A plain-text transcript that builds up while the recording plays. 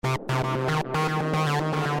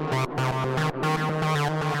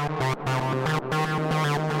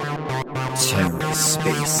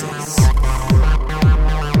TerraSpaces.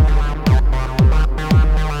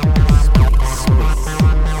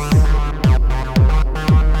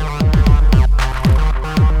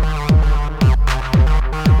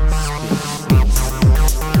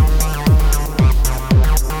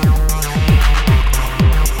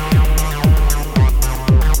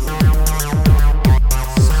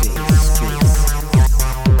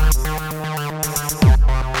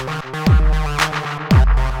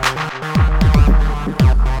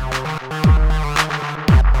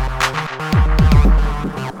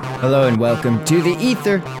 Hello and welcome to The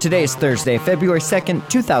Ether. Today is Thursday, February 2nd,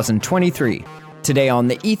 2023. Today on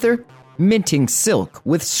The Ether, Minting Silk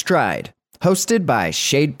with Stride, hosted by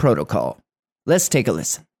Shade Protocol. Let's take a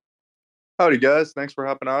listen. Howdy guys, thanks for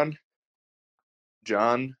hopping on.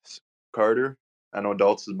 John Carter, I know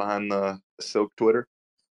Daltz is behind the Silk Twitter.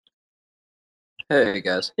 Hey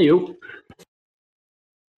guys. Hey you.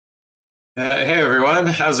 Hey everyone,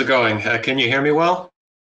 how's it going? Can you hear me well?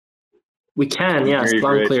 We can, yes,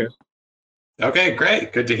 loud and clear. Okay,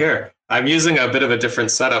 great. Good to hear. I'm using a bit of a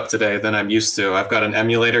different setup today than I'm used to. I've got an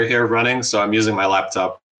emulator here running, so I'm using my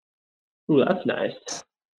laptop. Ooh, that's nice.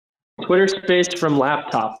 Twitter Space from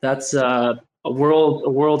laptop. That's a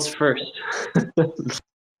world's first.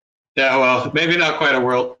 Yeah, well, maybe not quite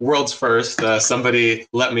a world's first. Somebody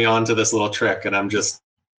let me onto this little trick, and I'm just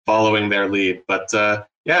following their lead. But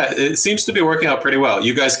yeah, it seems to be working out pretty well.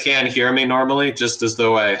 You guys can hear me normally, just as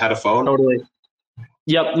though I had a phone? Totally.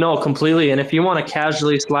 Yep, no, completely. And if you want to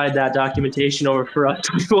casually slide that documentation over for us,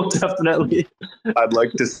 we will definitely. I'd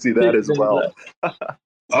like to see that as well.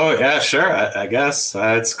 Oh, yeah, sure, I guess.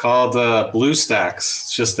 It's called BlueStacks.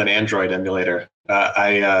 It's just an Android emulator.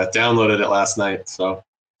 I downloaded it last night, so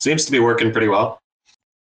seems to be working pretty well.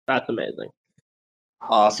 That's amazing.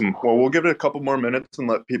 Awesome. Well, we'll give it a couple more minutes and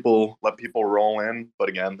let people roll in. But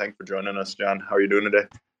again, thanks for joining us, John. How are you doing today?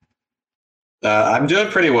 I'm doing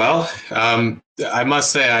pretty well. I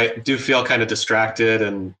must say I do feel kind of distracted,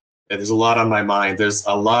 and there's a lot on my mind. There's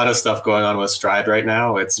a lot of stuff going on with Stride right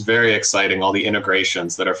now. It's very exciting, all the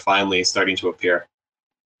integrations that are finally starting to appear.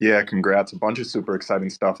 Yeah, congrats. A bunch of super exciting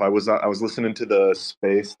stuff. I was listening to the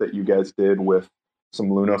space that you guys did with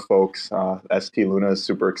some Luna folks. ST Luna is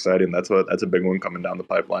super exciting. That's a big one coming down the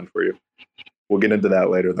pipeline for you. We'll get into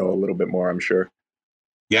that later, though, a little bit more, I'm sure.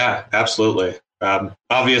 Yeah, absolutely.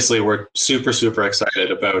 Obviously, we're super excited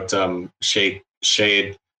about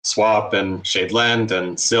Shade Swap and Shade Lend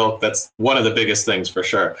and Silk. That's one of the biggest things for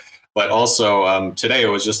sure. But also today it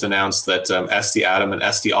was just announced that ST Atom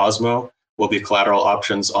and ST Osmo will be collateral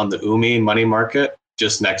options on the UMI money market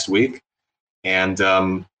just next week. And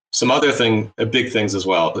some other big things as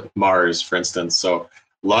well, Mars, for instance. So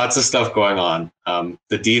lots of stuff going on.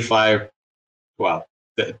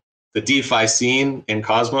 The DeFi scene in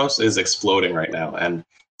Cosmos is exploding right now, and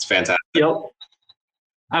it's fantastic. Yep.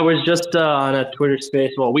 I was just on a Twitter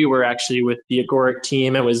space. Well, we were actually with the Agoric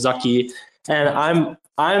team. It was Zucky, and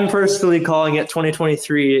I'm personally calling it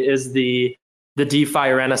 2023 is the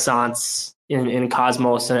DeFi renaissance in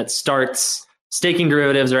Cosmos, and it starts. Staking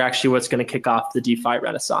derivatives are actually what's going to kick off the DeFi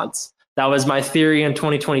renaissance. That was my theory in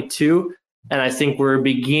 2022, and I think we're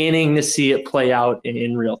beginning to see it play out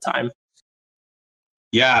in real time.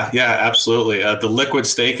 Yeah, absolutely. The liquid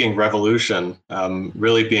staking revolution,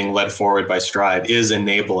 really being led forward by Stride, is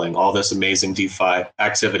enabling all this amazing DeFi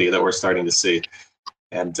activity that we're starting to see.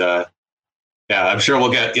 And yeah, I'm sure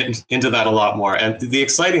we'll get into that a lot more. And the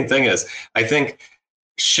exciting thing is, I think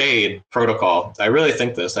Shade Protocol, I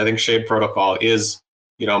think Shade Protocol is,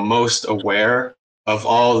 most aware of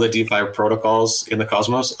all the DeFi protocols in the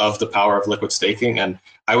Cosmos of the power of liquid staking. And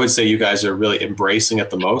I would say you guys are really embracing it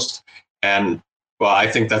the most. And well, I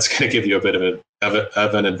think that's going to give you a bit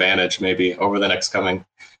of an advantage maybe over the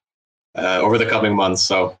coming months.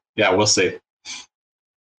 So yeah, we'll see.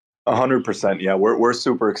 100%. Yeah, we're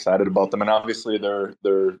super excited about them, and obviously their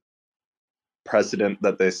precedent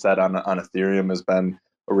that they set on Ethereum has been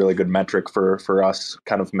a really good metric for us,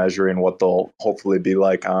 kind of measuring what they'll hopefully be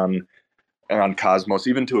like on Cosmos,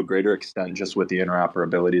 even to a greater extent, just with the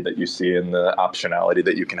interoperability that you see and the optionality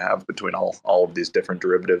that you can have between all of these different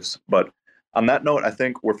derivatives. But on that note, I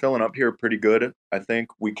think we're filling up here pretty good. I think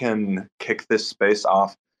we can kick this space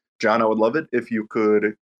off. John, I would love it if you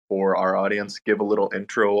could, for our audience, give a little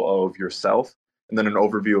intro of yourself and then an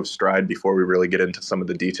overview of Stride before we really get into some of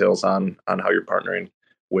the details on how you're partnering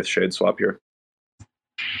with ShadeSwap here.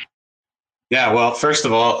 Yeah, well, first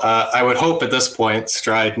of all, I would hope at this point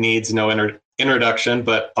Stride needs no introduction,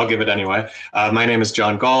 but I'll give it anyway. My name is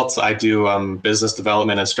John Galt. I do business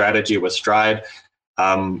development and strategy with Stride.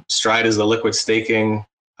 Stride is a liquid staking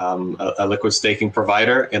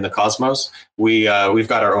provider in the Cosmos. We've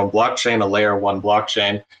got our own blockchain, a layer 1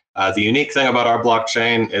 blockchain. The unique thing about our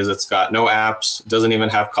blockchain is it's got no apps, doesn't even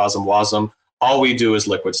have COSM WASM. All we do is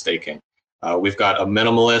liquid staking. We've got a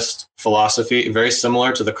minimalist philosophy, very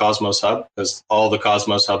similar to the Cosmos Hub, because all the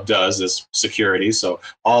Cosmos Hub does is security. So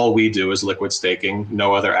all we do is liquid staking,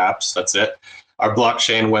 no other apps, that's it. Our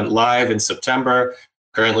blockchain went live in September.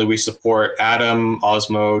 Currently, we support Atom,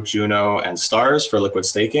 Osmo, Juno, and Stars for liquid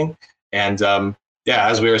staking. And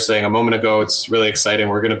as we were saying a moment ago, it's really exciting.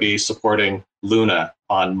 We're going to be supporting Luna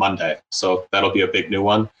on Monday. So that'll be a big new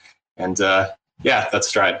one. And that's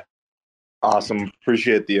Stride. Awesome.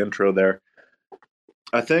 Appreciate the intro there.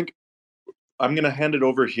 I think I'm going to hand it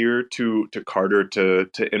over here to Carter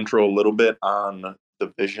to intro a little bit on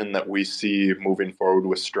the vision that we see moving forward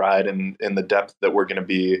with Stride and the depth that we're going to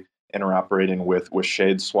be interoperating with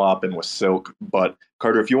Shadeswap and with Silk. But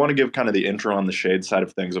Carter, if you want to give kind of the intro on the Shade side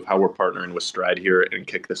of things of how we're partnering with Stride here and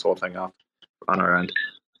kick this whole thing off on our end.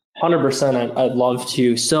 100%, I'd love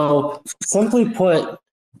to. So simply put,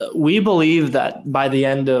 we believe that by the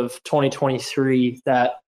end of 2023,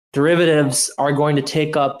 that derivatives are going to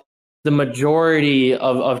take up the majority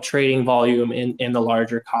of trading volume in the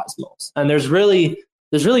larger Cosmos. And there's really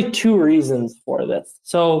two reasons for this.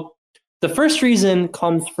 So the first reason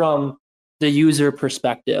comes from the user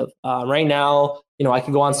perspective. Right now, I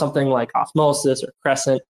could go on something like Osmosis or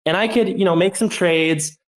Crescent, and I could, make some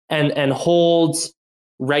trades and hold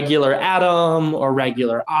regular Atom or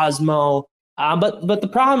regular Osmo. But the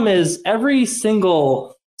problem is every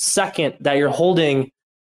single second that you're holding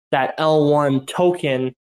that L1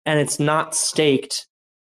 token and it's not staked,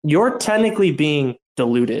 you're technically being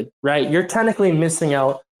diluted, right? You're technically missing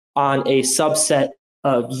out on a subset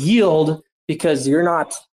of yield because you're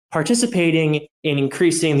not participating in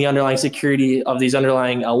increasing the underlying security of these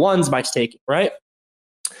underlying L1s by staking, right?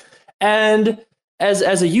 And as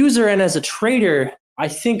a user and as a trader, I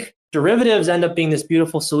think derivatives end up being this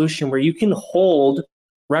beautiful solution where you can hold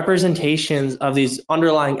representations of these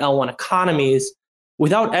underlying L1 economies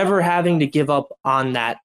without ever having to give up on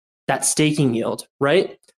that staking yield,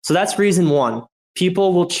 right? So that's reason one.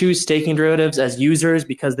 People will choose staking derivatives as users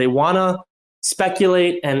because they want to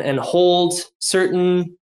speculate and hold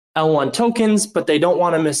certain L1 tokens, but they don't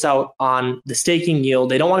want to miss out on the staking yield.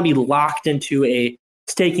 They don't want to be locked into a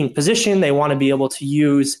staking position. They want to be able to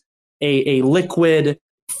use a liquid,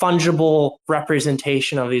 fungible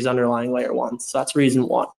representation of these underlying layer ones. So that's reason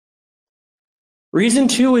one. Reason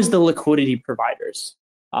two is the liquidity providers.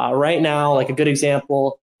 Right now, like a good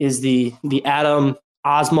example is the Atom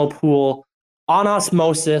Osmo pool on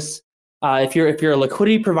Osmosis. If you're a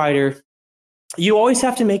liquidity provider, you always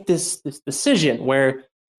have to make this decision where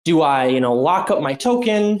do I lock up my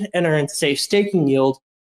token and earn safe staking yield,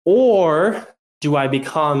 or do I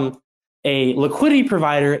become a liquidity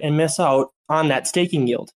provider and miss out on that staking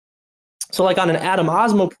yield? So like on an Atom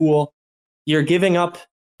Osmo pool, you're giving up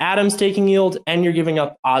Atom staking yield and you're giving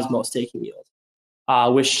up Osmo staking yield.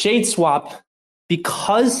 With Shadeswap,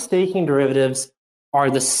 because staking derivatives are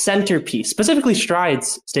the centerpiece, specifically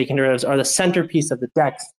Stride's staking derivatives are the centerpiece of the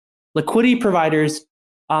DEX, liquidity providers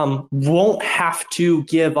won't have to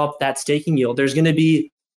give up that staking yield. There's going to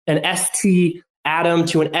be an ST Atom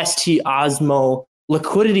to an ST Osmo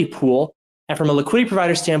liquidity pool. And from a liquidity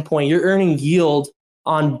provider standpoint, you're earning yield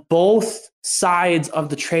on both sides of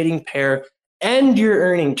the trading pair and you're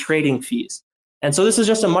earning trading fees. And so this is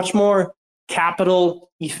just a much more capital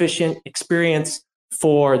efficient experience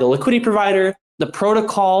for the liquidity provider. The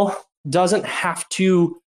protocol doesn't have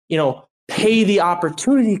to, pay the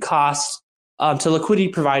opportunity cost to liquidity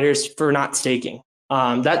providers for not staking.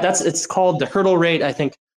 It's called the hurdle rate. I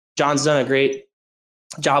think John's done a great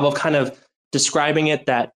job of kind of describing it,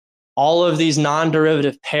 that all of these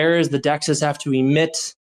non-derivative pairs, the DEXs have to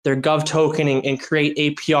emit their Gov token and create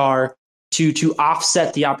APR to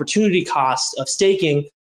offset the opportunity cost of staking.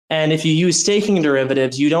 And if you use staking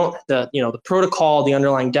derivatives, the protocol, the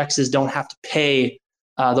underlying DEXs don't have to pay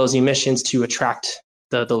those emissions to attract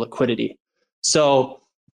the liquidity. So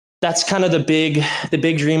that's kind of the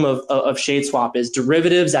big dream of Shadeswap is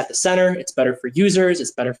derivatives at the center. It's better for users.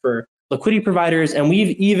 It's better for liquidity providers. And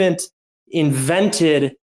we've even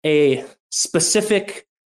invented a specific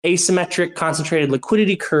asymmetric concentrated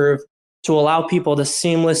liquidity curve to allow people to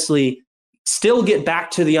seamlessly still get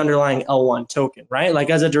back to the underlying L1 token, right? Like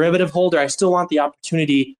as a derivative holder, I still want the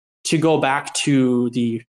opportunity to go back to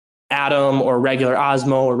the Atom or regular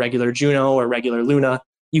Osmo or regular Juno or regular Luna.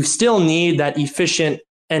 You still need that efficient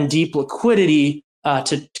and deep liquidity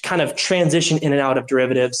to kind of transition in and out of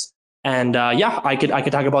derivatives. And I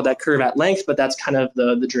could talk about that curve at length, but that's kind of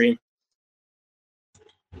the dream.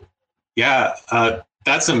 Yeah,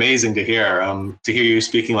 that's amazing to hear you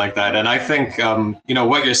speaking like that. And I think,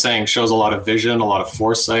 what you're saying shows a lot of vision, a lot of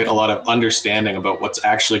foresight, a lot of understanding about what's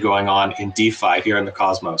actually going on in DeFi here in the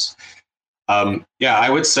Cosmos. I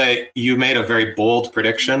would say you made a very bold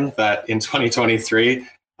prediction that in 2023,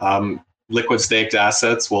 liquid staked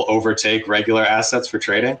assets will overtake regular assets for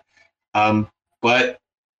trading. But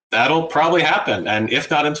that'll probably happen. And if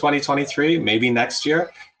not in 2023, maybe next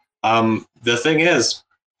year. The thing is,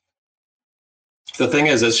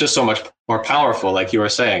 it's just so much more powerful, like you were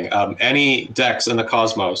saying. Any DEX in the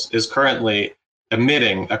Cosmos is currently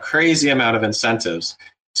emitting a crazy amount of incentives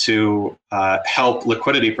to help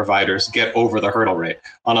liquidity providers get over the hurdle rate.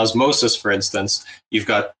 On Osmosis, for instance, you've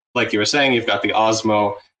got, like you were saying, you've got the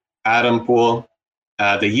Osmo Atom pool.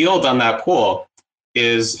 The yield on that pool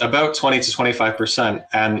is about 20 to 25%,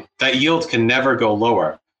 and that yield can never go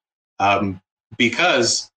lower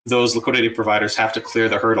because those liquidity providers have to clear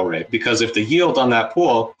the hurdle rate. Because if the yield on that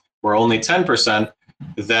pool were only 10%,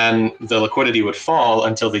 then the liquidity would fall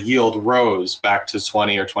until the yield rose back to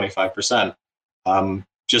 20 or 25%.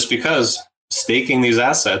 Just because staking these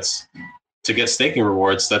assets to get staking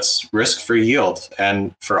rewards, that's risk-free yield.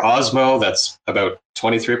 And for Osmo, that's about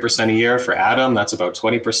 23% a year. For Atom, that's about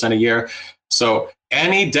 20% a year. So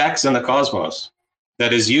any DEX in the Cosmos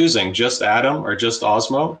that is using just Atom or just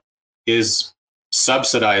Osmo is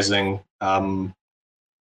subsidizing the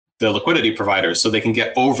liquidity providers so they can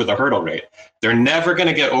get over the hurdle rate. They're never going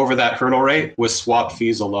to get over that hurdle rate with swap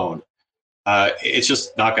fees alone. It's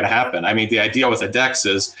just not going to happen. I mean, the idea with a DEX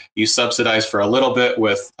is you subsidize for a little bit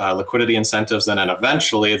with liquidity incentives, and then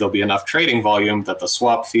eventually there'll be enough trading volume that the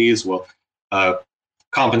swap fees will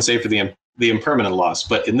compensate for the impermanent loss.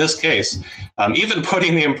 But in this case, even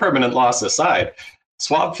putting the impermanent loss aside,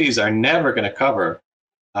 swap fees are never going to cover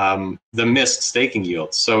the missed staking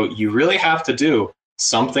yield. So you really have to do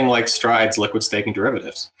something like Stride's liquid staking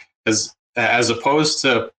derivatives, as opposed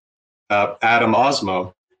to Atom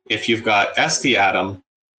Osmo. If you've got ST Atom,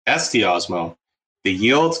 ST Osmo, the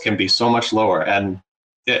yields can be so much lower. And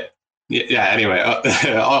anyway,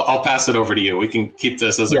 I'll pass it over to you. We can keep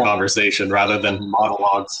this as a conversation rather than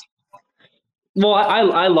monologues. Well,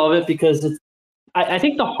 I love it because I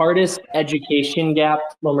think the hardest education gap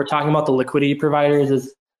when we're talking about the liquidity providers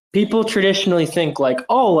is people traditionally think like,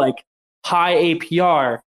 oh, like high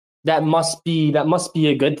APR, that must be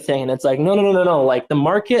a good thing. And it's like, no. Like the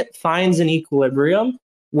market finds an equilibrium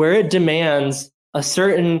where it demands a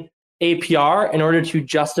certain APR in order to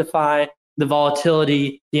justify the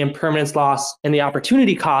volatility, the impermanence loss, and the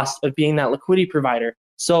opportunity cost of being that liquidity provider.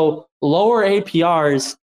 So lower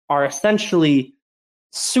APRs are essentially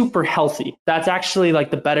super healthy. That's actually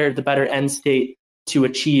like the better end state to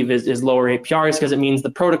achieve is lower APRs, because it means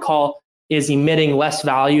the protocol is emitting less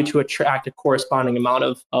value to attract a corresponding amount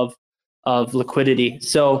of liquidity.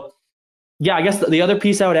 So yeah, I guess the other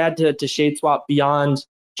piece I would add to Shadeswap beyond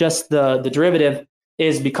just the derivative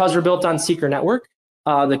is because we're built on Secret Network,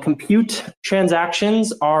 the compute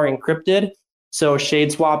transactions are encrypted. So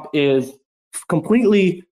Shadeswap is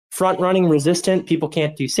completely front-running resistant. People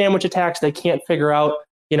can't do sandwich attacks. They can't figure out,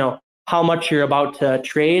 how much you're about to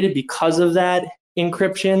trade because of that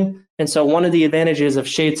encryption. And so one of the advantages of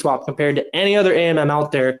Shadeswap compared to any other AMM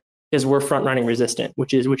out there is we're front-running resistant,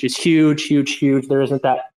 which is huge. There isn't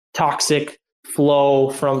that toxic flow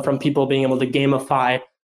from people being able to gamify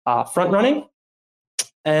front running.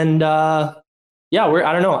 And I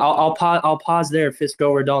don't know. I'll pause there, Fisco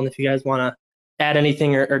or Dalton, if you guys want to add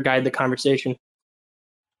anything or guide the conversation.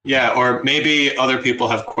 Yeah, or maybe other people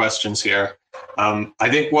have questions here. I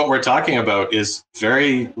think what we're talking about is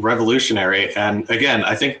very revolutionary. And again,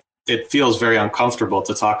 I think it feels very uncomfortable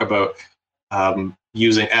to talk about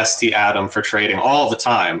using ST Atom for trading all the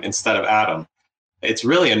time instead of Atom. It's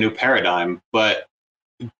really a new paradigm, but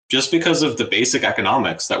just because of the basic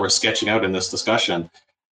economics that we're sketching out in this discussion,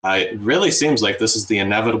 it really seems like this is the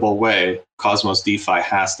inevitable way Cosmos DeFi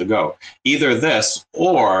has to go. Either this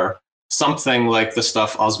or something like the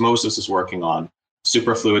stuff Osmosis is working on,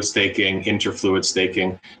 superfluid staking, interfluid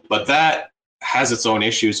staking, but that has its own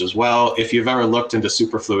issues as well. If you've ever looked into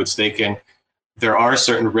superfluid staking, there are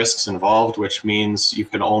certain risks involved, which means you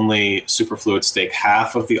can only superfluid stake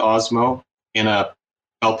half of the Osmo in a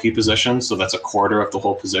LP position. So that's a quarter of the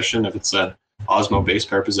whole position if it's an Osmo base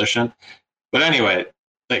pair position. But anyway,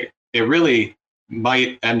 it really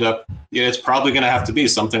might end up, it's probably going to have to be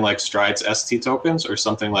something like Stride's ST tokens or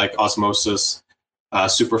something like Osmosis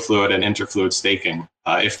superfluid and interfluid staking,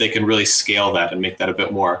 if they can really scale that and make that a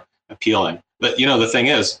bit more appealing. But the thing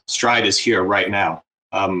is, Stride is here right now.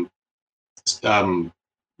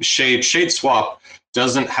 Shade Swap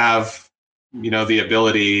doesn't have the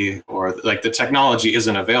ability, or like the technology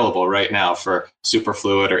isn't available right now for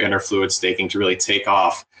superfluid or interfluid staking to really take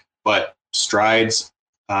off. But Stride's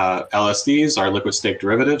LSDs, our liquid stake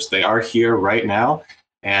derivatives, they are here right now,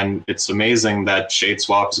 and it's amazing that Shade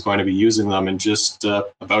Swap is going to be using them in just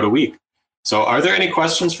about a week. So are there any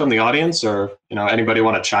questions from the audience, or anybody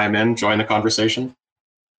want to chime in, join the conversation?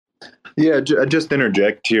 Yeah, just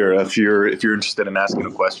interject here. If you're interested in asking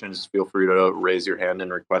a question, just feel free to raise your hand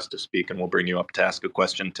and request to speak, and we'll bring you up to ask a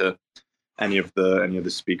question to any of the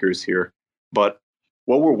speakers here. But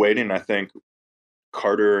while we're waiting, I think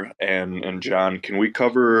Carter and John, can we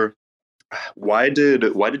cover why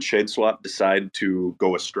did Shade Swap decide to go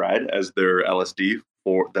with Stride as their LSD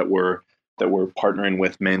that we're partnering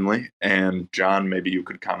with mainly? And John, maybe you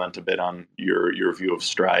could comment a bit on your view of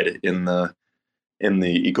Stride in the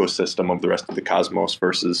ecosystem of the rest of the Cosmos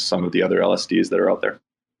versus some of the other LSDs that are out there.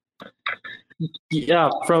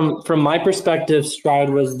 Yeah, from my perspective,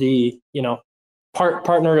 Stride was the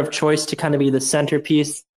partner of choice to kind of be the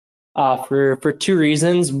centerpiece for two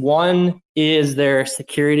reasons. One is their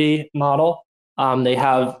security model. They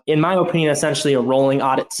have, in my opinion, essentially a rolling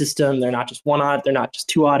audit system. They're not just one audit, they're not just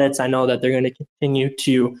two audits. I know that they're going to continue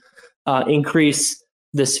to increase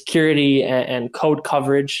the security and code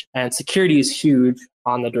coverage, and security is huge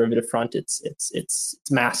on the derivative front. It's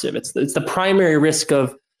massive. It's the primary risk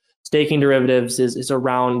of staking derivatives is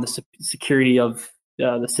around the security of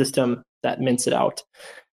the system that mints it out.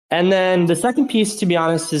 And then the second piece, to be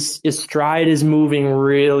honest, is Stride is moving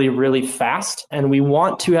really, really fast, and we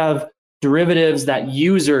want to have derivatives that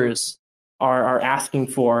users are asking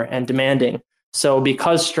for and demanding. So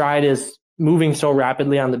because Stride is moving so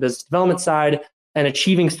rapidly on the business development side and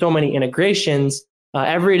achieving so many integrations,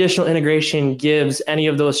 every additional integration gives any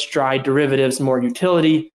of those Stride derivatives more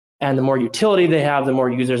utility, and the more utility they have, the more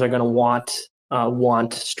users are going to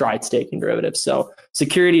want Stride staking derivatives. So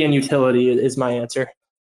security and utility is my answer,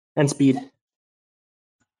 and speed.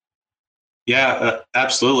 Yeah,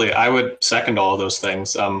 absolutely. I would second all of those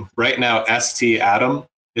things. Right now, ST Atom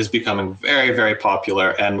is becoming very, very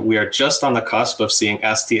popular, and we are just on the cusp of seeing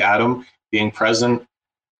ST Atom being present,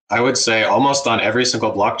 I would say, almost on every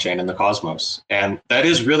single blockchain in the Cosmos. And that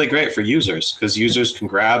is really great for users, because users can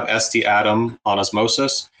grab ST Atom on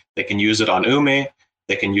Osmosis, they can use it on UMI,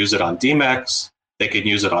 they can use it on DMEX, they can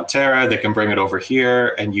use it on Terra, they can bring it over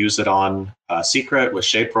here and use it on Secret with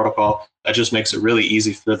Shade Protocol. That just makes it really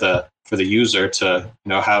easy for the user to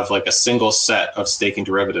have like a single set of staking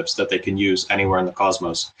derivatives that they can use anywhere in the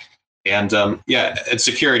Cosmos. And and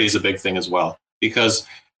security is a big thing as well, because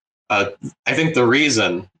I think the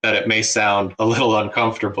reason that it may sound a little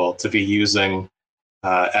uncomfortable to be using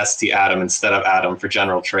ST Atom instead of Atom for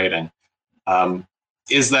general trading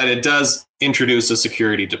is that it does introduce a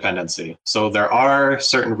security dependency. So there are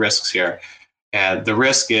certain risks here. And the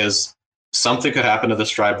risk is something could happen to the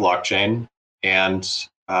Stride blockchain, and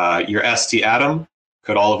your ST Atom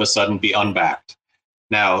could all of a sudden be unbacked.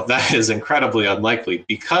 Now, that is incredibly unlikely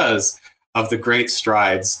because of the great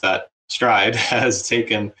strides that Stride has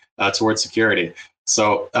taken towards security.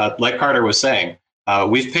 So like Carter was saying,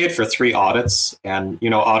 we've paid for 3 audits, and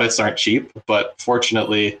audits aren't cheap, but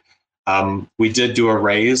fortunately we did do a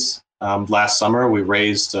raise last summer. We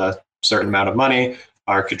raised a certain amount of money.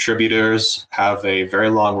 Our contributors have a very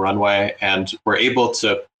long runway, and we're able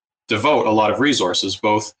to devote a lot of resources,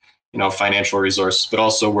 both financial resources, but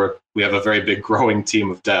also we have a very big growing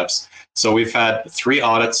team of devs. So we've had 3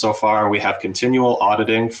 audits so far. We have continual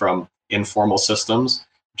auditing from Informal Systems,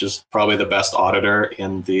 which is probably the best auditor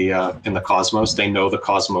in the Cosmos. They know the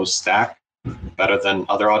Cosmos stack better than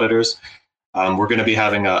other auditors. We're going to be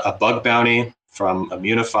having a bug bounty from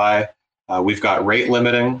Immunify. We've got rate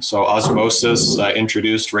limiting. So Osmosis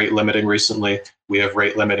introduced rate limiting recently. We have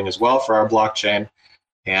rate limiting as well for our blockchain.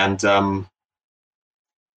 And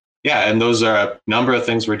and those are a number of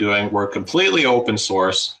things we're doing. We're completely open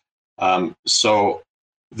source. So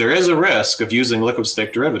there is a risk of using liquid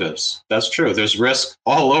stake derivatives. That's true. There's risk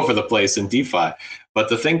all over the place in DeFi. But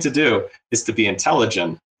the thing to do is to be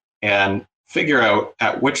intelligent and figure out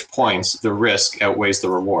at which points the risk outweighs the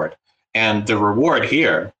reward. And the reward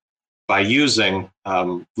here, by using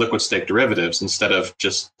liquid stake derivatives instead of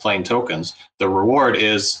just plain tokens, the reward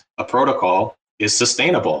is a protocol is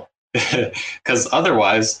sustainable. Because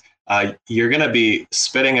otherwise, you're going to be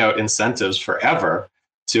spitting out incentives forever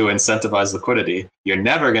to incentivize liquidity. You're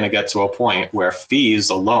never going to get to a point where fees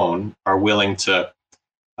alone are willing to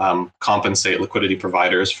compensate liquidity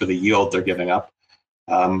providers for the yield they're giving up.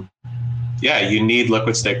 You need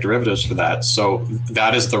liquid stake derivatives for that. So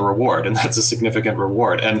that is the reward, and that's a significant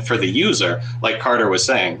reward. And for the user, like Carter was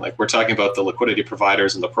saying, like we're talking about the liquidity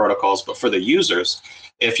providers and the protocols, but for the users,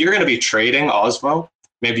 if you're going to be trading Osmo,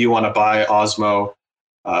 maybe you want to buy Osmo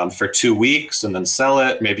for 2 weeks and then sell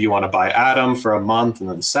it. Maybe you want to buy Atom for a month and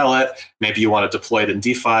then sell it. Maybe you want to deploy it in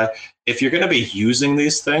DeFi. If you're going to be using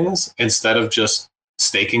these things instead of just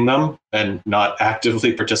staking them and not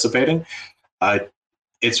actively participating,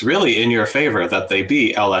 it's really in your favor that they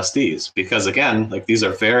be LSDs, because again, like these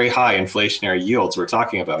are very high inflationary yields we're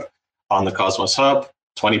talking about on the Cosmos Hub,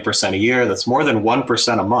 20% a year. That's more than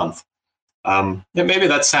 1% a month. Maybe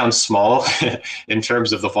that sounds small in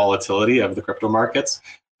terms of the volatility of the crypto markets,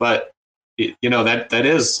 but that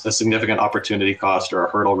is a significant opportunity cost or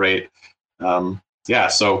a hurdle rate.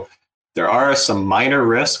 So there are some minor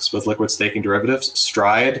risks with liquid staking derivatives.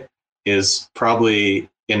 Stride is probably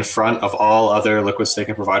in front of all other liquid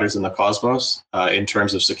staking providers in the Cosmos in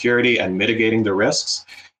terms of security and mitigating the risks.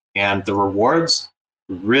 And the rewards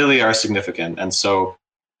really are significant. And so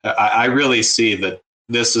I really see that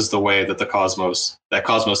this is the way that Cosmos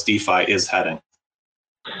DeFi is heading.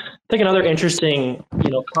 I think another interesting,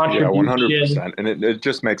 contribution. Yeah, 100%. And it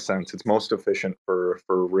just makes sense. It's most efficient for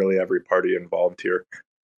really every party involved here.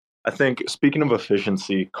 I think, speaking of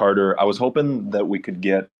efficiency, Carter, I was hoping that we could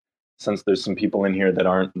get, since there's some people in here that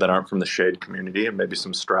aren't from the Shade community, and maybe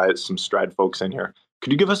some Stride folks in here,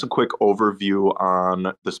 could you give us a quick overview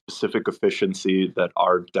on the specific efficiency that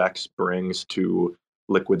our DEX brings to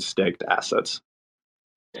liquid staked assets?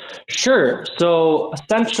 Sure. So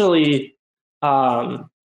essentially,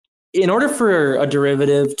 in order for a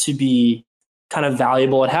derivative to be kind of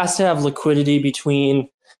valuable, it has to have liquidity between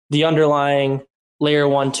the underlying layer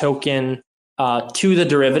 1 token to the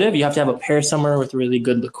derivative. You have to have a pair somewhere with really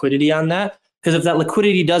good liquidity on that. Because if that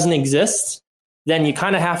liquidity doesn't exist, then you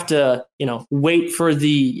kind of have to, wait for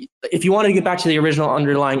if you want to get back to the original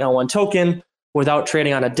underlying L1 token without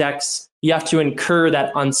trading on a DEX, you have to incur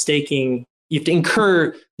that unstaking. You have to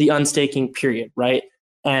incur the unstaking period, right?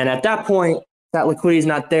 And at that point, that liquidity is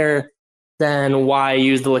not there, then why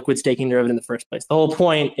use the liquid staking derivative in the first place? The whole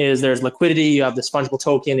point is there's liquidity, you have this fungible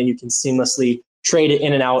token, and you can seamlessly trade it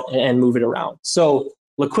in and out and move it around. So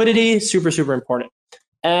liquidity, super, super important.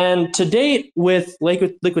 And to date, with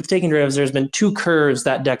liquid staking derivatives, there's been 2 curves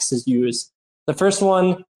that DEX has used. The first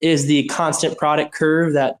one is the constant product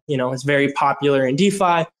curve that is very popular in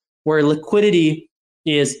DeFi, where liquidity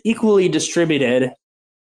is equally distributed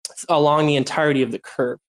along the entirety of the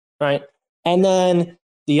curve, right? And then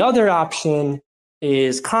the other option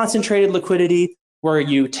is concentrated liquidity, where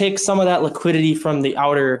you take some of that liquidity from the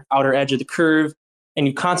outer edge of the curve and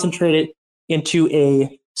you concentrate it into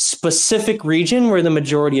a specific region where the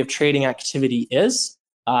majority of trading activity is.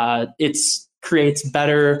 It creates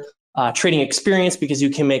better trading experience because you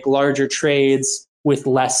can make larger trades with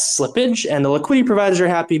less slippage, and the liquidity providers are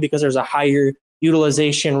happy because there's a higher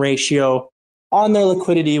utilization ratio on their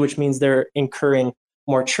liquidity, which means they're incurring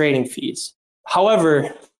more trading fees.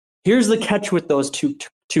 However, here's the catch with those two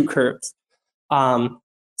curves.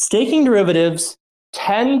 Staking derivatives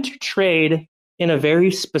tend to trade in a very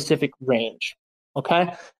specific range,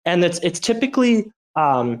 okay? And it's typically,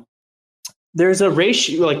 there's a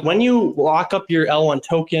ratio, like when you lock up your L1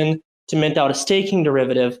 token to mint out a staking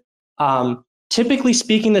derivative, typically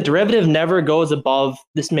speaking, the derivative never goes above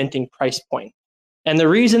this minting price point. And the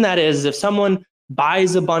reason that is if someone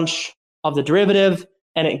buys a bunch of the derivative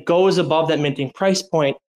and it goes above that minting price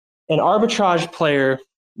point, an arbitrage player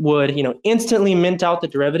would instantly mint out the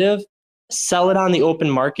derivative, sell it on the open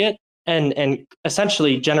market, and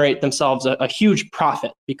essentially generate themselves a huge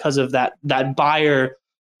profit because of that buyer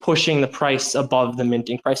pushing the price above the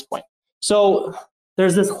minting price point. So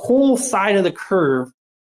there's this whole side of the curve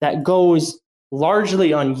that goes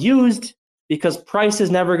largely unused because price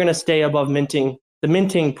is never going to stay above the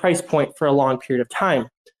minting price point for a long period of time.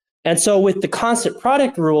 And so with the constant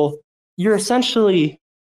product rule, you're essentially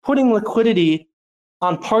putting liquidity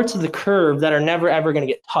on parts of the curve that are never ever going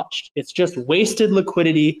to get touched. It's just wasted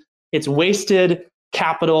liquidity. It's wasted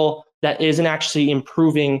capital that isn't actually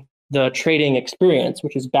improving the trading experience,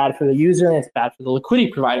 which is bad for the user and it's bad for the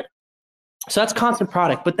liquidity provider. So that's constant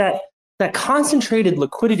product. But that concentrated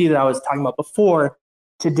liquidity that I was talking about before,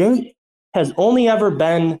 to date, has only ever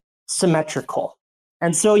been symmetrical.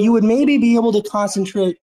 And so you would maybe be able to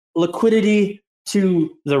concentrate liquidity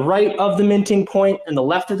to the right of the minting point and the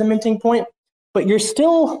left of the minting point, but you're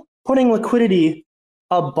still putting liquidity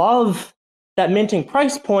above that minting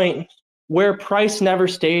price point where price never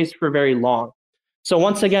stays for very long. So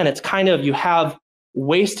once again, it's kind of, you have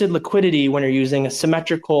wasted liquidity when you're using a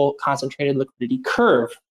symmetrical concentrated liquidity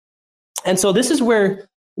curve. And so this is where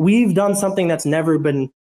we've done something that's never been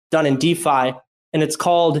done in DeFi, and it's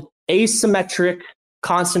called asymmetric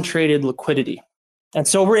concentrated liquidity. And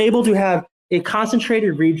so we're able to have a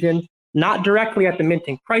concentrated region, not directly at the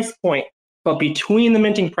minting price point, but between the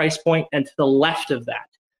minting price point and to the left of that.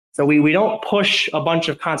 So we don't push a bunch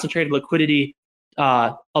of concentrated liquidity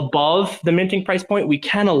above the minting price point. We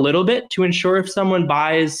can a little bit to ensure if someone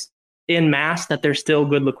buys in mass that there's still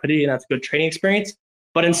good liquidity and that's a good trading experience.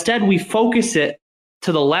 But instead, we focus it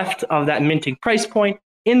to the left of that minting price point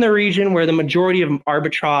in the region where the majority of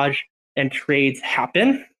arbitrage and trades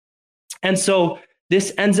happen. And so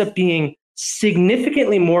this ends up being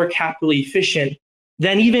significantly more capital efficient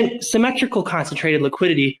than even symmetrical concentrated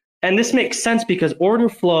liquidity. And this makes sense because order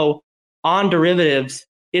flow on derivatives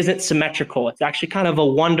isn't symmetrical. It's actually kind of a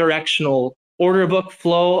one-directional order book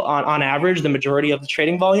flow on average. The majority of the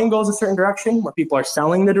trading volume goes a certain direction where people are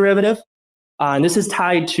selling the derivative. And this is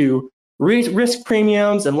tied to risk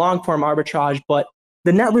premiums and long-form arbitrage. But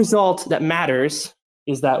the net result that matters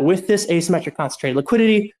is that with this asymmetric concentrated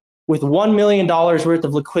liquidity, with $1 million worth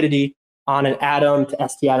of liquidity on an Atom to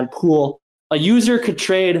ST Atom pool, a user could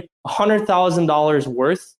trade $100,000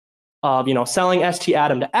 worth of selling ST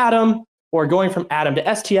Atom to Atom or going from Atom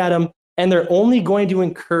to ST Atom, and they're only going to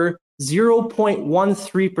incur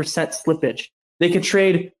 0.13% slippage. They could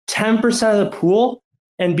trade 10% of the pool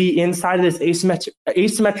and be inside of this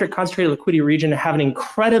asymmetric concentrated liquidity region and have an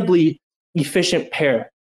incredibly efficient pair.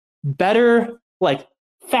 Better, like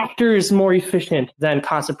factors more efficient than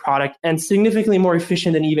constant product and significantly more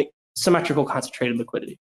efficient than even symmetrical concentrated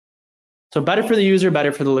liquidity. So better for the user,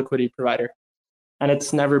 better for the liquidity provider. And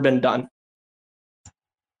it's never been done.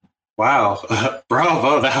 Wow,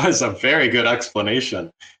 bravo! That was a very good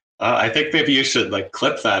explanation. I think maybe you should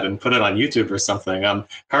clip that and put it on YouTube or something.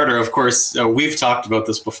 Carter, of course, we've talked about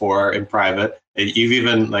this before in private. You've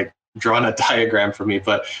even drawn a diagram for me,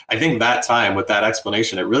 but I think that time with that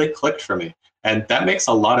explanation, it really clicked for me, and that makes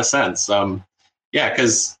a lot of sense.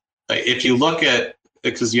 Because if you look at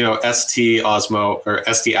ST Osmo or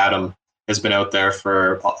ST Atom has been out there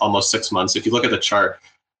for almost 6 months. If you look at the chart,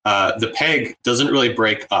 the peg doesn't really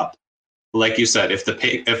break up. Like you said, if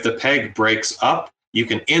the peg breaks up, you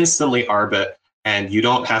can instantly arb it, and you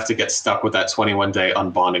don't have to get stuck with that 21-day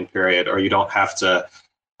unbonding period, or you don't have to,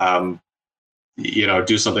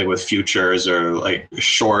 do something with futures or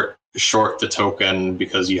short the token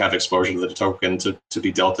because you have exposure to the token to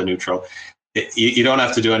be delta neutral. You don't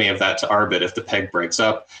have to do any of that to arb it if the peg breaks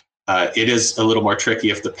up. It is a little more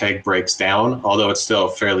tricky if the peg breaks down, although it's still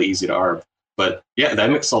fairly easy to arb. But yeah, that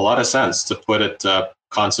makes a lot of sense to put it,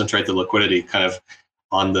 concentrate the liquidity kind of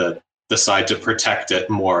on the side to protect it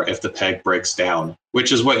more if the peg breaks down,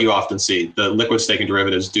 which is what you often see. The liquid staking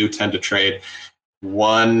derivatives do tend to trade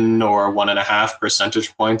 1 or 1.5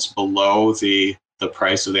 percentage points below the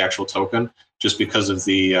price of the actual token, just because of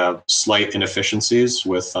the slight inefficiencies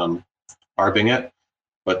with arbing it.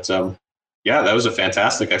 But yeah, that was a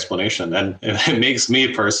fantastic explanation, and it makes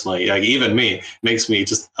me personally, even me, makes me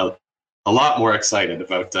just a lot more excited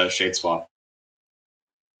about Shadeswap.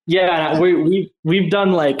 Yeah, we've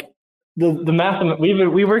done the math.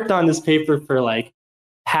 We worked on this paper for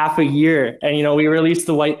half a year, and we released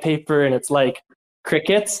the white paper, and it's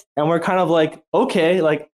crickets, and we're kind of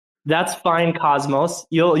okay, that's fine, Cosmos.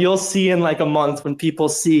 You'll see in a month when people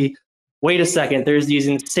see, wait a second, there's these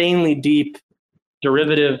insanely deep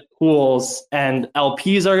derivative pools, and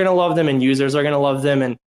LPs are going to love them, and users are going to love them,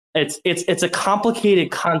 and it's a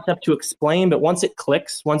complicated concept to explain. But once it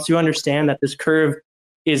clicks, once you understand that this curve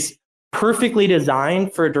is perfectly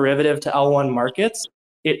designed for a derivative to L1 markets,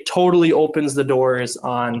 it totally opens the doors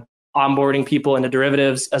on onboarding people into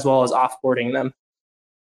derivatives as well as offboarding them.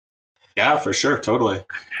 Yeah, for sure. Totally.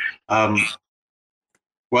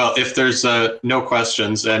 Well, if there's no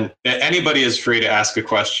questions, and anybody is free to ask a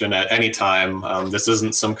question at any time. This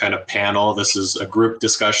isn't some kind of panel. This is a group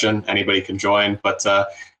discussion. Anybody can join, but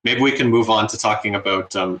maybe we can move on to talking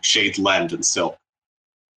about Shade Lend and Silk.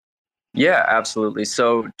 Yeah, absolutely.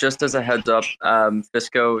 So just as a heads up,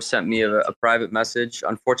 Fisco sent me a private message.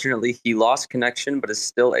 Unfortunately, he lost connection, but is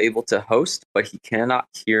still able to host, but he cannot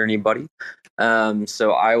hear anybody.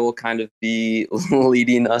 So I will kind of be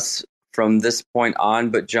leading us from this point on.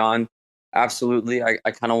 But John, absolutely, I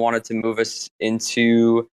kind of wanted to move us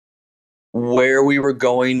into where we were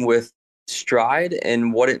going with Stride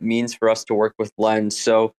and what it means for us to work with Lend.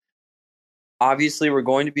 So obviously, we're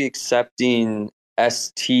going to be accepting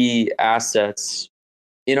ST assets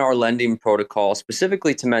in our lending protocol,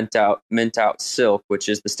 specifically to mint out Silk, which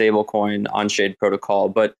is the stablecoin on Shade protocol.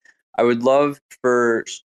 But I would love for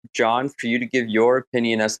John, for you to give your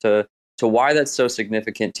opinion as to why that's so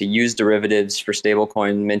significant to use derivatives for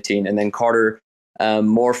stablecoin minting, and then Carter,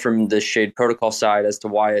 more from the Shade Protocol side as to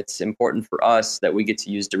why it's important for us that we get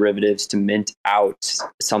to use derivatives to mint out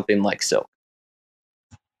something like Silk.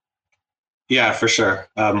 Yeah, for sure.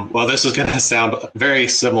 Well, this is going to sound very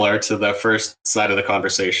similar to the first side of the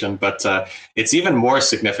conversation, but it's even more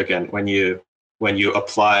significant when you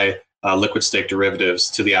apply liquid stake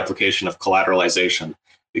derivatives to the application of collateralization.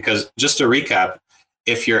 Because just to recap,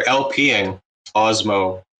 if you're LPing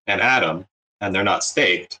Osmo and Atom and they're not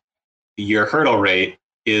staked, your hurdle rate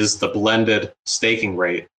is the blended staking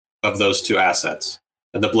rate of those two assets.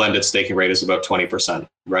 And the blended staking rate is about 20%,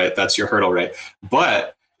 right? That's your hurdle rate.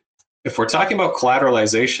 But if we're talking about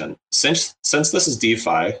collateralization, since this is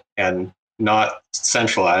DeFi and not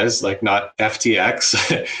centralized, like not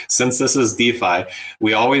FTX, since this is DeFi,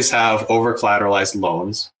 we always have over-collateralized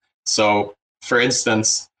loans. So for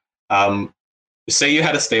instance, say you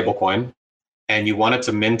had a stablecoin and you wanted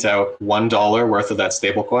to mint out $1 worth of that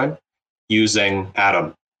stablecoin using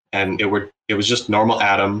Atom. And it was just normal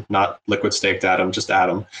Atom, not liquid staked Atom, just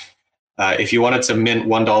Atom. If you wanted to mint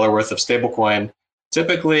 $1 worth of stablecoin,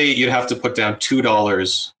 typically you'd have to put down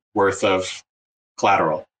 $2 worth of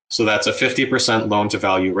collateral. So that's a 50% loan to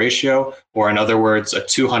value ratio, or in other words, a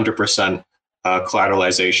 200%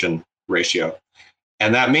 collateralization ratio.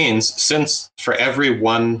 And that means since for every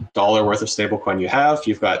 $1 worth of stablecoin you have,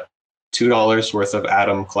 you've got $2 worth of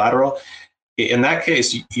Atom collateral. In that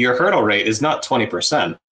case, your hurdle rate is not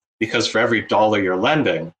 20%, because for every dollar you're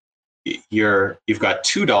lending, you've got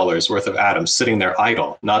 $2 worth of Atom sitting there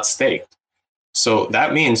idle, not staked. So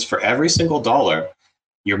that means for every single dollar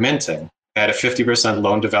you're minting at a 50%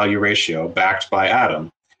 loan to value ratio backed by Atom,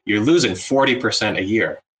 you're losing 40% a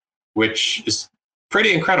year, which is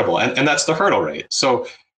pretty incredible. And that's the hurdle rate. So,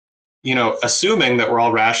 assuming that we're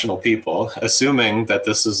all rational people, assuming that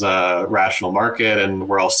this is a rational market and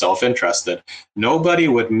we're all self-interested, nobody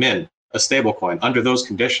would mint a stablecoin under those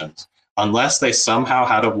conditions unless they somehow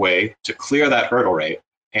had a way to clear that hurdle rate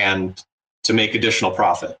and to make additional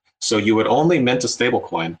profit. So you would only mint a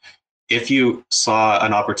stablecoin if you saw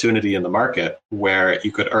an opportunity in the market where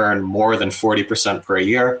you could earn more than 40% per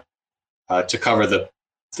year to cover the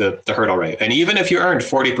hurdle rate. And even if you earned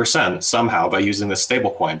 40% somehow by using this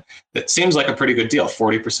stablecoin, it seems like a pretty good deal,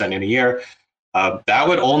 40% in a year. That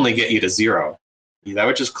would only get you to zero. That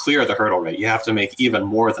would just clear the hurdle rate. You have to make even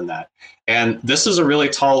more than that. And this is a really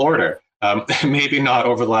tall order. Maybe not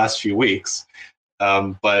over the last few weeks,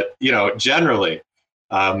 but generally,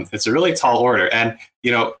 it's a really tall order. And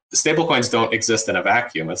stablecoins don't exist in a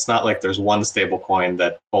vacuum. It's not like there's one stablecoin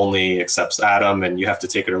that only accepts Atom and you have to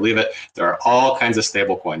take it or leave it. There are all kinds of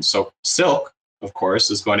stablecoins. So Silk, of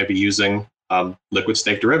course, is going to be using liquid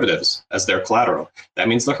stake derivatives as their collateral. That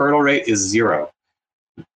means the hurdle rate is zero.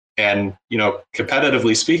 And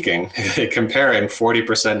competitively speaking, comparing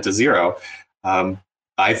 40% to zero,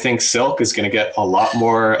 I think Silk is going to get a lot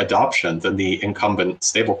more adoption than the incumbent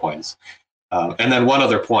stablecoins. And then one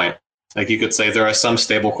other point, like you could say there are some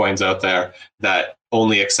stablecoins out there that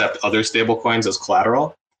only accept other stablecoins as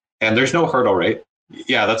collateral, and there's no hurdle rate.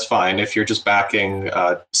 Yeah, that's fine if you're just backing,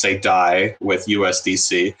 say, DAI with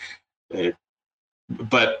USDC,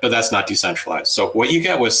 but that's not decentralized. So what you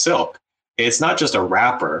get with Silk, it's not just a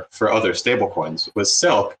wrapper for other stablecoins. With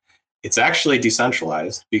Silk, it's actually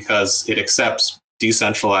decentralized because it accepts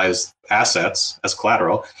decentralized assets as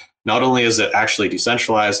collateral. Not only is it actually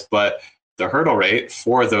decentralized, but the hurdle rate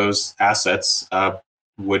for those assets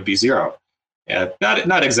would be zero.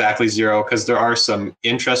 Not exactly zero, because there are some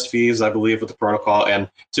interest fees, I believe, with the protocol. And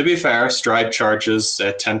to be fair, Stride charges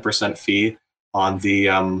a 10% fee on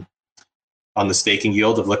the staking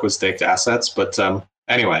yield of liquid staked assets. But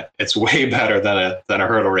anyway, it's way better than a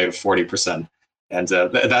hurdle rate of 40%. And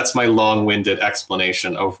that's my long-winded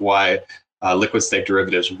explanation of why liquid stake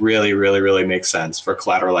derivatives really, really, really make sense for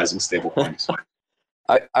collateralizing stablecoins.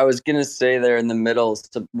 I was going to say there in the middle,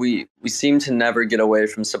 so we seem to never get away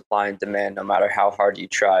from supply and demand, no matter how hard you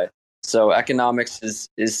try. So economics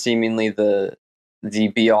is seemingly the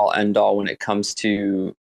be-all, end-all when it comes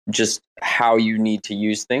to just how you need to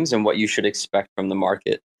use things and what you should expect from the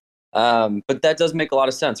market. But that does make a lot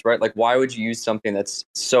of sense, right? Like, why would you use something that's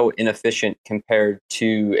so inefficient compared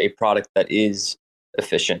to a product that is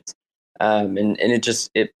efficient? And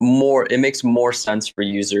it makes more sense for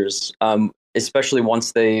users, especially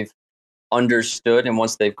once they've understood and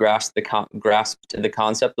once they've grasped the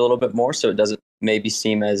concept a little bit more. So it doesn't maybe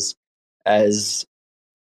seem as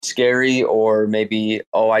scary, or maybe,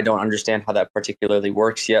 I don't understand how that particularly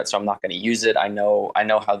works yet, so I'm not going to use it. I know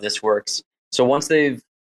how this works. So once they've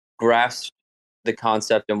grasp the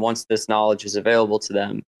concept, and once this knowledge is available to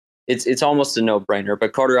them, it's almost a no-brainer.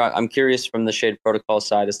 But Carter, I'm curious from the Shade Protocol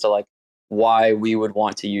side as to like why we would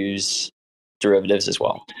want to use derivatives as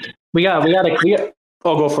well. We got.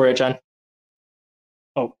 Oh, go for it, John.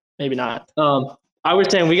 Oh, maybe not. I was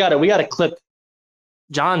saying we got to clip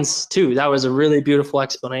John's too. That was a really beautiful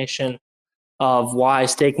explanation of why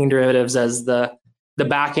staking derivatives as the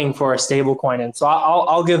backing for a stable coin. And so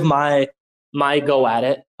I'll give my go at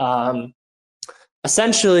it.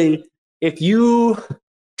 Essentially, if you,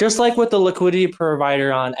 just like with the liquidity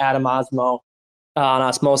provider on Atom Osmo, on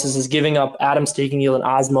Osmosis is giving up Atom staking yield and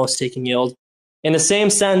Osmo staking yield. In the same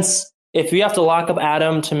sense, if you have to lock up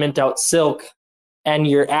Atom to mint out Silk and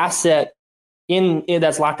your asset in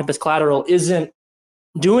that's locked up as collateral isn't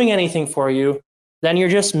doing anything for you, then you're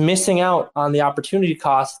just missing out on the opportunity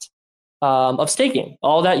cost of staking.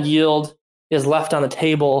 All that yield is left on the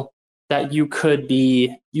table that you could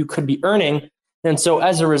be earning. And so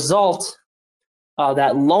as a result,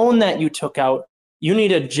 that loan that you took out, you need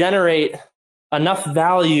to generate enough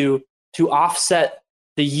value to offset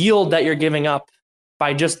the yield that you're giving up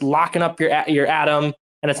by just locking up your Atom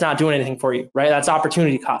and it's not doing anything for you, right? That's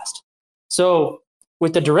opportunity cost. So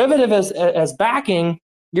with the derivative as backing,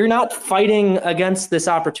 you're not fighting against this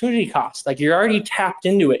opportunity cost. Like you're already tapped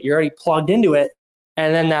into it. You're already plugged into it.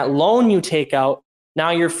 And then that loan you take out,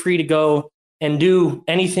 now you're free to go and do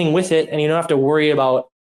anything with it. And you don't have to worry about,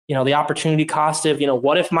 the opportunity cost of,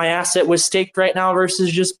 what if my asset was staked right now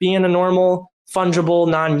versus just being a normal fungible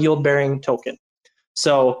non-yield bearing token.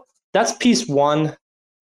 So that's piece one.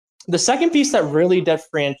 The second piece that really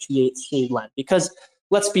differentiates ShadeLend, because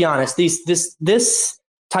let's be honest, this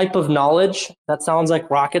type of knowledge that sounds like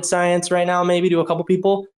rocket science right now, maybe to a couple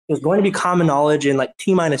people, is going to be common knowledge in like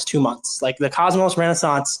T-2 months. Like the Cosmos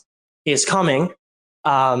Renaissance is coming.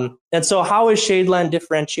 And so how is ShadeLend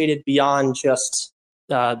differentiated beyond just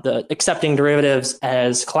the accepting derivatives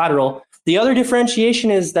as collateral? The other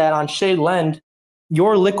differentiation is that on ShadeLend,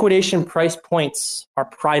 your liquidation price points are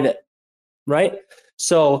private, right?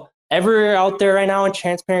 So everywhere out there right now in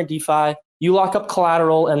transparent DeFi, you lock up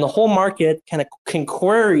collateral and the whole market can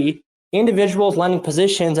query individuals lending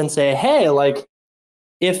positions and say, hey, like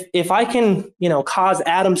if I can, cause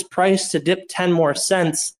Atom's price to dip 10 more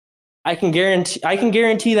cents, I can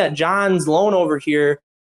guarantee that John's loan over here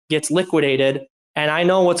gets liquidated, and I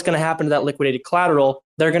know what's going to happen to that liquidated collateral.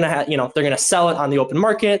 They're going to they're going to sell it on the open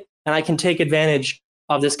market, and I can take advantage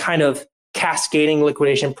of this kind of cascading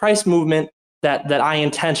liquidation price movement that I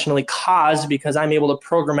intentionally caused because I'm able to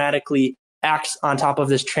programmatically act on top of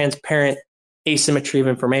this transparent asymmetry of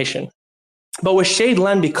information. But with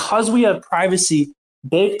ShadeLend, because we have privacy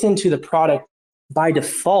baked into the product by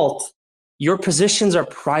default, your positions are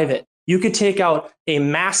private. You could take out a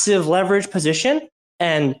massive leverage position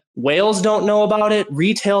and whales don't know about it.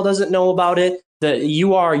 Retail doesn't know about it.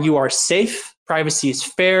 You are safe. Privacy is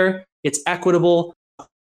fair. It's equitable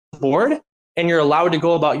board, and you're allowed to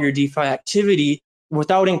go about your DeFi activity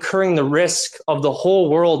without incurring the risk of the whole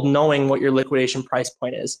world knowing what your liquidation price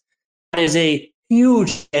point is. That is a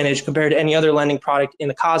huge advantage compared to any other lending product in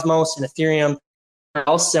the Cosmos and Ethereum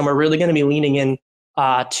else. And we're really going to be leaning in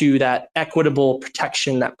to that equitable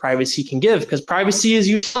protection that privacy can give, because privacy is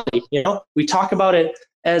utility. We talk about it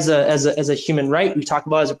as a human right. We talk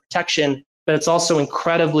about it as a protection, but it's also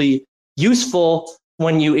incredibly useful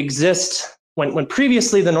when you exist. When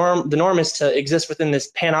previously the norm is to exist within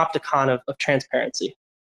this panopticon of transparency.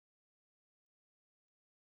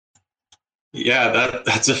 Yeah,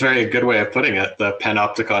 that's a very good way of putting it, the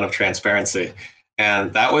panopticon of transparency.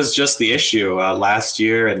 And that was just the issue last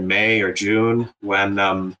year in May or June when,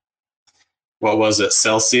 what was it,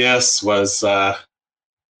 Celsius was on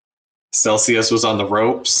the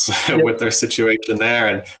ropes with their situation there,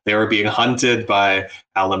 and they were being hunted by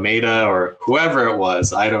Alameda or whoever it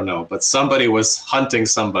was, I don't know, but somebody was hunting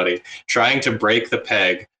somebody, trying to break the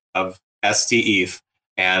peg of STETH,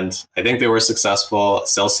 and I think they were successful.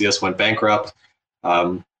 Celsius went bankrupt.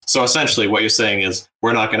 So essentially what you're saying is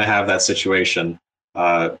we're not going to have that situation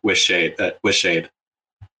with Shade.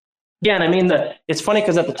 Yeah, and I mean, it's funny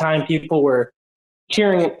because at the time people were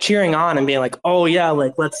cheering on and being like, oh yeah,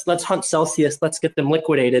 like let's hunt Celsius, let's get them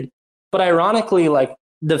liquidated. But ironically, like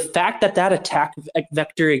the fact that attack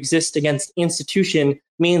vector exists against institution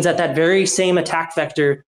means that very same attack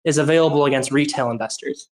vector is available against retail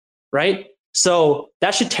investors, right? So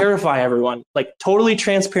that should terrify everyone. Like totally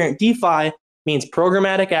transparent DeFi means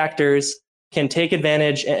programmatic actors can take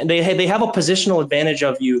advantage, and they have a positional advantage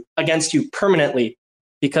against you permanently,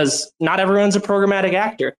 because not everyone's a programmatic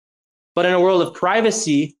actor. But in a world of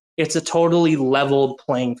privacy, it's a totally leveled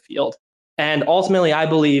playing field. And ultimately, I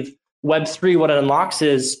believe Web3, what it unlocks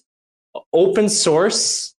is open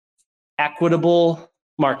source, equitable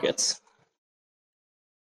markets.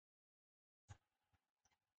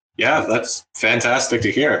 Yeah, that's fantastic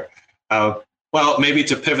to hear. Well, maybe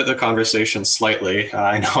to pivot the conversation slightly,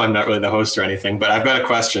 I know I'm not really the host or anything, but I've got a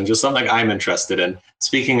question, just something I'm interested in.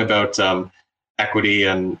 Speaking about equity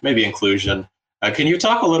and maybe inclusion, can you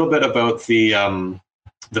talk a little bit about the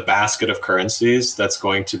basket of currencies that's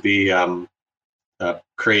going to be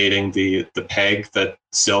creating the peg that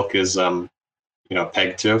Silk is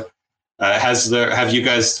pegged to? Have you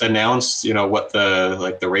guys announced what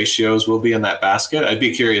the ratios will be in that basket? I'd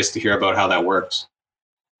be curious to hear about how that works.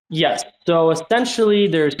 Yes. So essentially,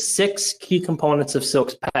 there's 6 key components of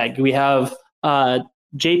Silk's peg. We have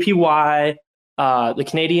JPY, the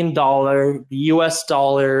Canadian dollar, the US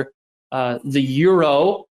dollar, the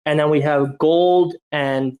euro, and then we have gold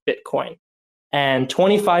and Bitcoin. And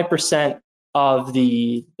 25% of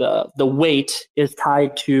the weight is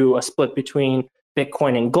tied to a split between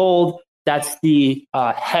Bitcoin and gold. That's the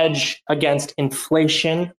hedge against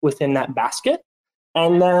inflation within that basket.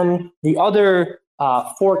 And then the other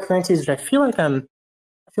 4 currencies, which I feel like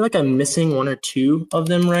I'm missing 1 or 2 of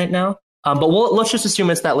them right now. But let's just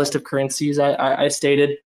assume it's that list of currencies I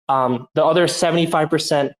stated. The other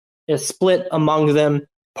 75% is split among them,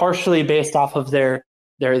 partially based off of their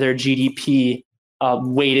GDP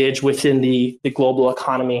weightage within the global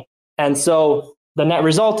economy. And so the net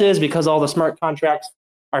result is, because all the smart contracts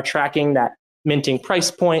are tracking that minting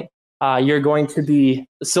price point, the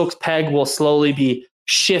Silk's peg will slowly be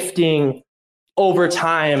shifting over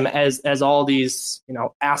time as all these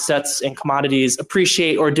assets and commodities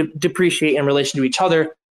appreciate or depreciate in relation to each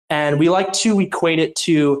other. And we like to equate it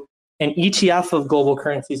to an ETF of global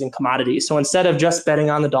currencies and commodities. So instead of just betting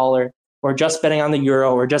on the dollar or just betting on the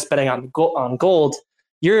euro or just betting on gold,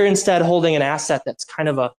 you're instead holding an asset that's kind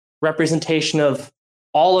of a representation of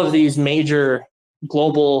all of these major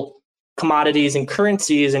global commodities and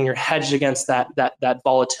currencies, and you're hedged against that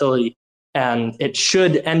volatility. And it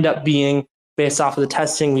should end up being, based off of the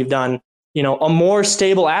testing we've done, a more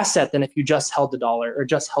stable asset than if you just held the dollar or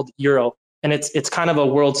just held the euro. And it's kind of a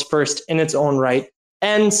world's first in its own right.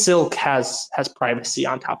 And Silk has privacy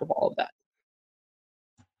on top of all of that.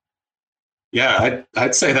 Yeah,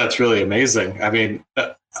 I'd say that's really amazing. I mean,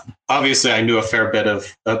 obviously I knew a fair bit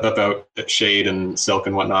about Shade and Silk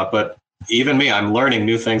and whatnot, but even me, I'm learning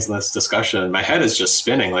new things in this discussion, and my head is just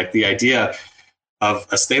spinning. Like the idea of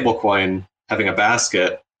a stable coin having a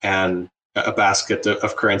basket, and a basket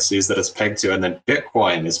of currencies that it's pegged to, and then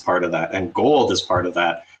Bitcoin is part of that, and gold is part of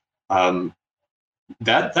that.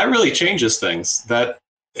 That really changes things.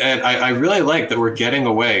 And I really like that we're getting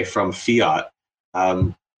away from fiat,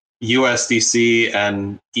 USDC,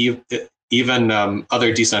 and even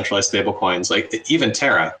other decentralized stablecoins, like even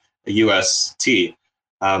Terra, UST.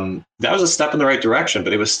 That was a step in the right direction,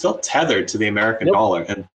 but it was still tethered to the American dollar.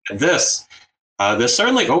 And this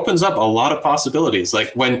certainly opens up a lot of possibilities.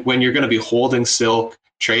 Like when you're going to be holding Silk,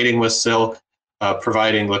 trading with Silk,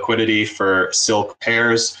 providing liquidity for Silk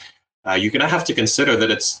pairs, you're going to have to consider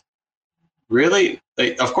that it's really,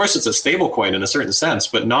 of course, it's a stable coin in a certain sense,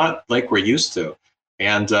 but not like we're used to.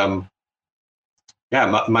 And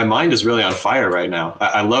my mind is really on fire right now.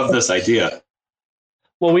 I love this idea.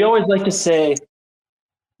 Well, we always like to say,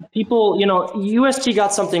 people, UST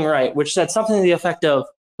got something right, which said something to the effect of,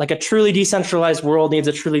 like, a truly decentralized world needs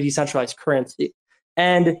a truly decentralized currency.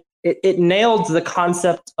 And it nailed the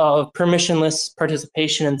concept of permissionless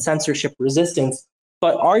participation and censorship resistance.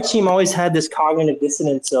 But our team always had this cognitive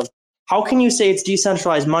dissonance of, how can you say it's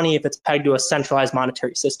decentralized money if it's pegged to a centralized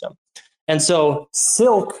monetary system? And so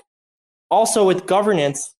Silk, also with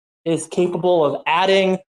governance, is capable of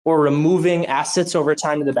adding or removing assets over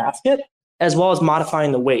time to the basket, as well as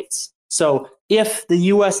modifying the weights. So if the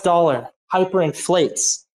US dollar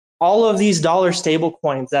hyperinflates, all of these dollar stable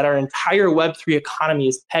coins that our entire Web3 economy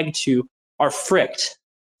is pegged to are fricked,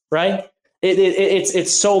 right?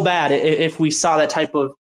 It's so bad if we saw that type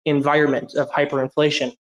of environment of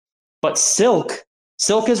hyperinflation. But Silk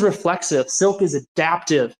is reflexive, Silk is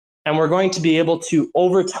adaptive, and we're going to be able to,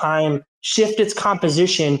 over time, shift its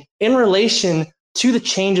composition in relation to the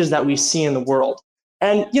changes that we see in the world.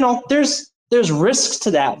 And, there's risks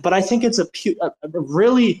to that, but I think it's a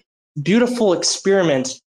really beautiful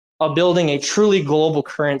experiment of building a truly global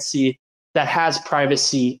currency that has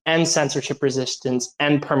privacy and censorship resistance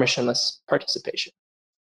and permissionless participation.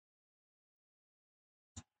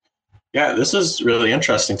 Yeah, this is really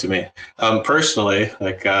interesting to me. Personally,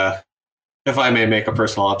 if I may make a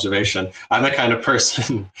personal observation, I'm the kind of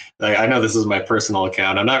person, like, I know this is my personal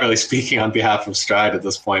account. I'm not really speaking on behalf of Stride at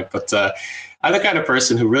this point, but I'm the kind of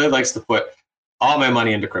person who really likes to put all my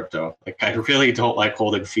money into crypto. Like, I really don't like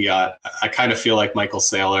holding fiat. I kind of feel like Michael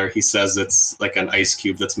Saylor. He says it's like an ice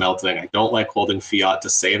cube that's melting. I don't like holding fiat to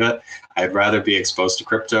save it. I'd rather be exposed to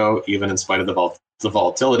crypto, even in spite of the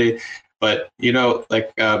volatility. But,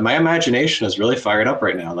 like, my imagination is really fired up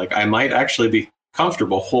right now. Like, I might actually be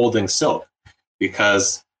comfortable holding Silk,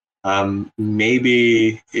 because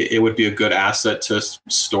maybe it would be a good asset to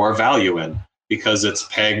store value in, because it's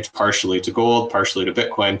pegged partially to gold, partially to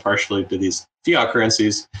Bitcoin, partially to these fiat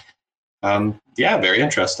currencies. Very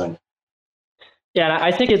interesting. Yeah, and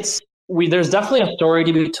I think there's definitely a story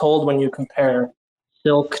to be told when you compare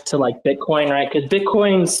Silk to like Bitcoin, right? Because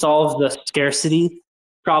Bitcoin solves the scarcity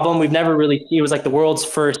problem. We've never really seen. It was like the world's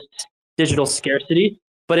first digital scarcity,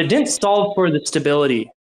 but it didn't solve for the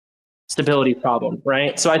stability problem,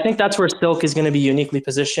 right? So I think that's where Silk is going to be uniquely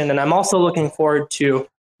positioned. And I'm also looking forward to,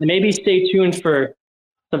 maybe stay tuned for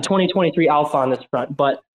some 2023 alpha on this front,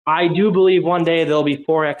 but I do believe one day there'll be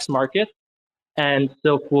Forex market, and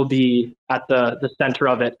Silk will be at the center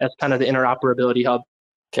of it as kind of the interoperability hub.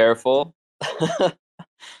 Careful.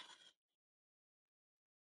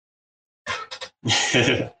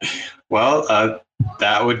 Well,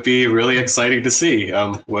 that would be really exciting to see,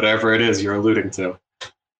 whatever it is you're alluding to.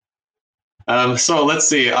 So let's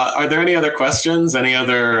see. Are there any other questions? Any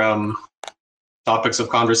other topics of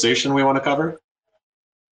conversation we want to cover?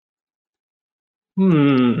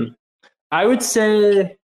 I would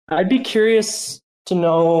say I'd be curious to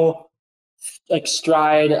know, like,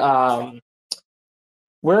 Stride,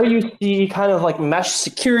 where you see kind of like mesh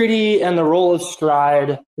security and the role of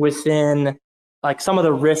Stride within like some of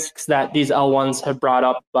the risks that these L1s have brought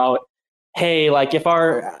up about, hey, like if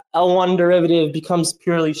our L1 derivative becomes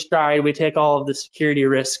purely Stride, we take all of the security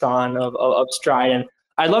risk on of Stride. And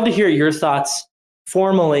I'd love to hear your thoughts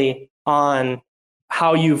formally on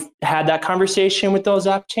how you've had that conversation with those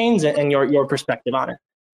app chains and your perspective on it.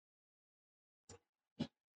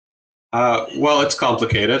 Well, it's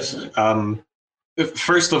complicated.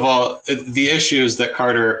 First of all, the issues that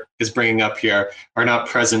Carter is bringing up here are not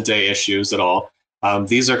present day issues at all.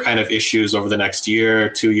 These are kind of issues over the next year,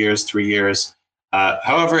 2 years, 3 years.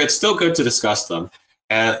 However, it's still good to discuss them.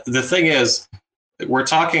 And the thing is, we're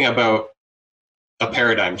talking about a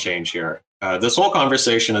paradigm change here. This whole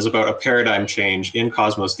conversation is about a paradigm change in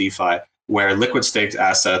Cosmos DeFi, where liquid staked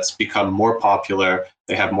assets become more popular,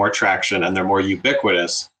 they have more traction, and they're more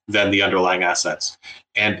ubiquitous than the underlying assets.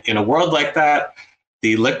 And in a world like that,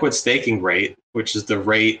 the liquid staking rate, which is the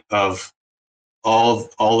rate of all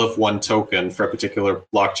of one token for a particular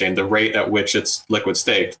blockchain, the rate at which it's liquid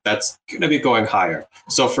staked, that's going to be going higher.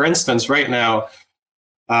 So for instance, right now,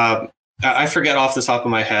 I forget off the top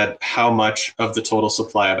of my head how much of the total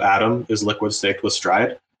supply of Atom is liquid staked with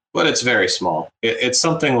Stride, but it's very small. It's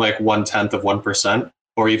something like 1/10 of 1%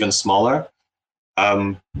 or even smaller.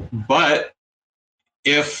 But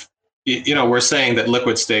if, we're saying that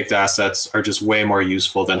liquid staked assets are just way more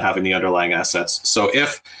useful than having the underlying assets. So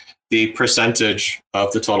if the percentage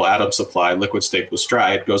of the total Atom supply liquid staked with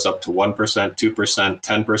Stride goes up to 1%, 2%,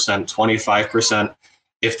 10%, 25%,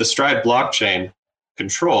 if the Stride blockchain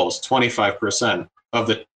controls 25% of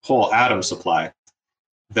the whole Atom supply,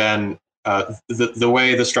 then the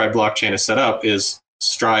way the Stride blockchain is set up is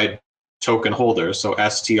Stride token holders, so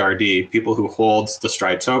STRD, people who hold the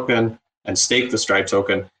Stride token and stake the Stride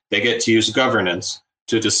token, they get to use governance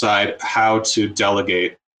to decide how to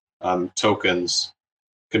delegate tokens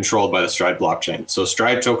controlled by the Stride blockchain. So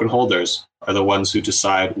Stride token holders are the ones who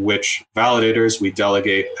decide which validators we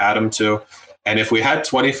delegate Atom to. And if we had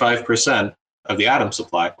 25% of the Atom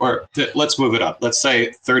supply, or let's move it up, let's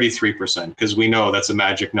say 33%, because we know that's a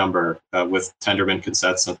magic number with Tendermint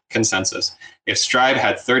consensus. If Stride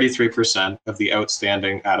had 33% of the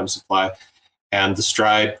outstanding Atom supply, and the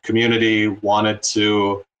Stride community wanted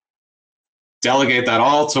to delegate that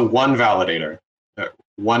all to one validator,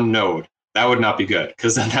 one node, that would not be good,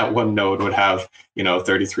 because then that one node would have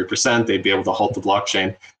 33%. They'd be able to halt the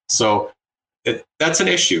blockchain. So that's an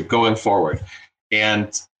issue going forward.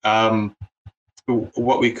 And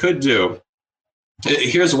what we could do,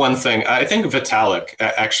 here's one thing. I think Vitalik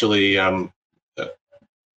actually had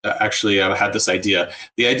this idea.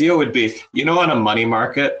 The idea would be, on a money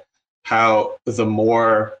market, how the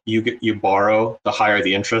more you borrow, the higher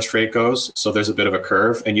the interest rate goes. So there's a bit of a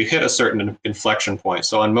curve, and you hit a certain inflection point.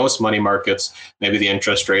 So on most money markets, maybe the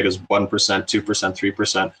interest rate is 1%, 2%,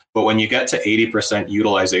 3%. But when you get to 80%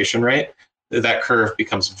 utilization rate, that curve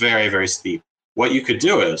becomes very, very steep. What you could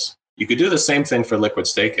do is, you could do the same thing for liquid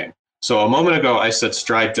staking. So a moment ago, I said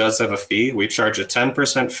Stride does have a fee. We charge a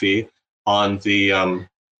 10% fee on the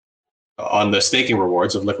staking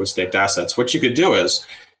rewards of liquid staked assets. What you could do is,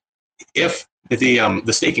 if the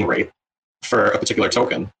staking rate for a particular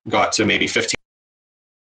token got to maybe 15%,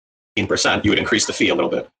 you would increase the fee a little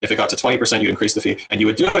bit. If it got to 20%, you'd increase the fee, and you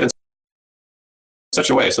would do it in such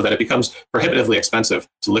a way so that it becomes prohibitively expensive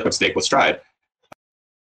to liquid stake with Stride,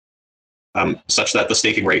 such that the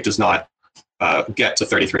staking rate does not get to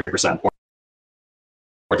 33%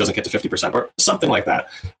 or doesn't get to 50% or something like that.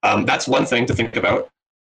 That's one thing to think about.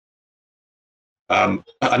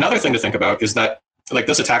 Another thing to think about is that, like,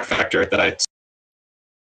 this attack vector that I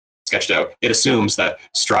sketched out, it assumes that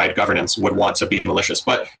Stride governance would want to be malicious.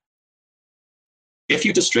 But if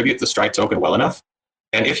you distribute the Stride token well enough,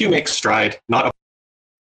 and if you make Stride not a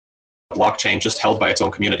blockchain just held by its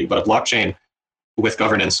own community, but a blockchain with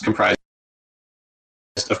governance comprised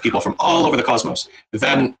of people from all over the cosmos,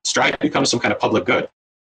 then Stride becomes some kind of public good.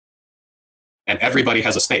 And everybody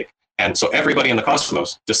has a stake. And so everybody in the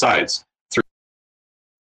cosmos decides through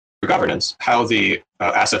governance how the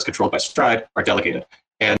assets controlled by Stride are delegated.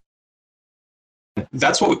 And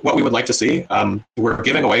that's what we would like to see. We're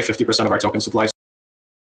giving away 50% of our token supply.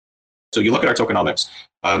 So you look at our tokenomics.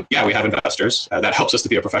 Yeah, we have investors. That helps us to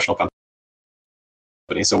be a professional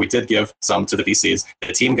company. So we did give some to the VCs.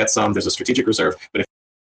 The team gets some. There's a strategic reserve. But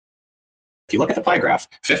if you look at the pie graph,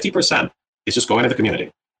 50% is just going to the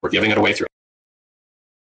community. We're giving it away through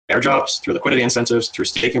airdrops, through liquidity incentives, through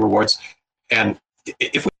staking rewards. And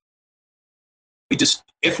if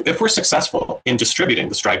we're successful in distributing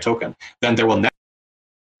the Stride token, then there will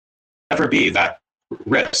never be that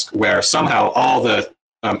risk where somehow all the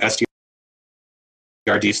STRD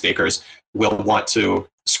stakers will want to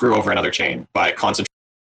screw over another chain by concentrating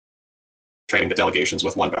the delegations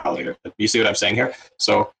with one validator. You see what I'm saying here?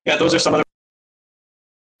 So yeah, those are some of the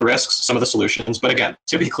risks, some of the solutions. But again,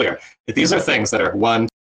 to be clear, these are things that are 1,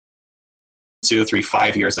 2, 3,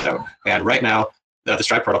 5 years out. And right now, the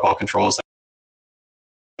Stride protocol controls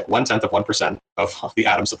 0.1% of the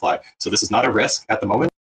atom supply. So this is not a risk at the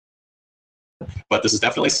moment, but this is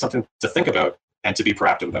definitely something to think about and to be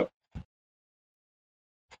proactive about.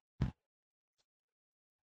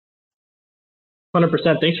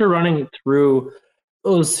 100%. Thanks for running through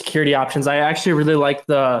those security options. I actually really like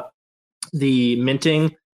the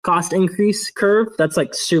minting cost increase curve. That's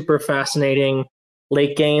like super fascinating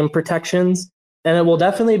late game protections. And it will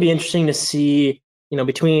definitely be interesting to see,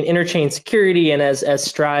 between interchain security and as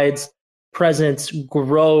Stride's presence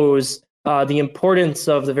grows, the importance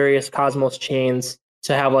of the various Cosmos chains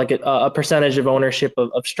to have like a percentage of ownership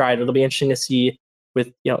of Stride. It'll be interesting to see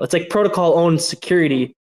with, it's like protocol owned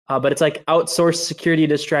security, but it's like outsourced security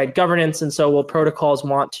to Stride governance. And so will protocols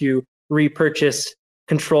want to repurchase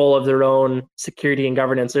control of their own security and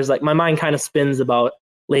governance? There's like, my mind kind of spins about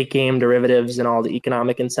late game derivatives and all the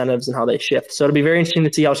economic incentives and how they shift. So it'll be very interesting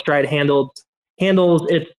to see how Stride handles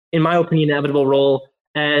its, in my opinion, inevitable role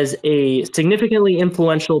as a significantly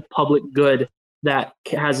influential public good that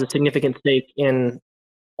has a significant stake in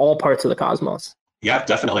all parts of the cosmos. Yeah,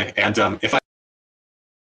 definitely. And if I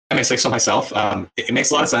may say so myself, it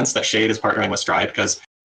makes a lot of sense that Shade is partnering with Stride, because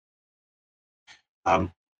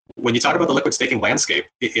when you talk about the liquid staking landscape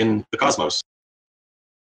in the cosmos,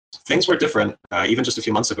 things were different even just a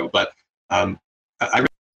few months ago. But I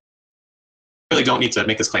really don't need to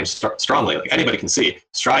make this claim strongly. Like, anybody can see,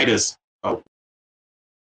 Stride is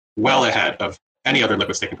well ahead of any other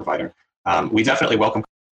liquid staking provider. We definitely welcome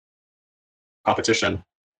competition,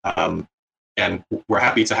 and we're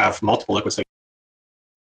happy to have multiple liquid staking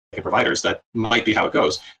providers. That might be how it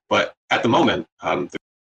goes. But at the moment,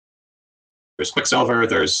 there's Quicksilver,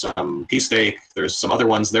 there's P-Stake, there's some other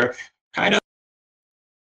ones. They're kind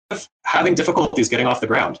of having difficulties getting off the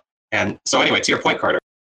ground. And so anyway, to your point, Carter,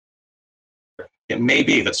 it may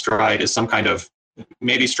be that Stride is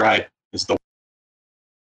maybe Stride is the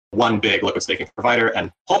one big liquid staking provider,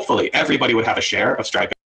 and hopefully everybody would have a share of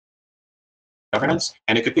Stride governance,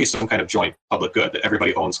 and it could be some kind of joint public good that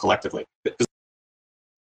everybody owns collectively. Because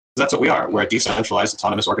that's what we are. We're a decentralized,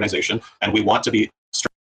 autonomous organization, and we want to be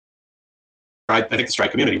Stride. I think the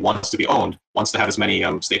Stride community wants to be owned, wants to have as many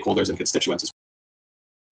stakeholders and constituents as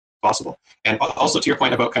possible. And also, to your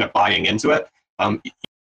point about kind of buying into it,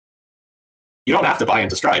 you don't have to buy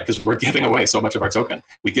into Stride, because we're giving away so much of our token.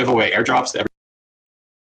 We give away airdrops to every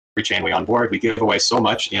chain we onboard. We give away so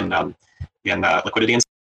much in liquidity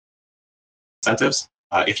incentives.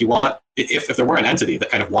 If there were an entity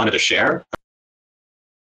that kind of wanted a share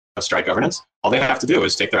of Stride governance, all they have to do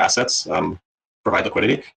is take their assets, provide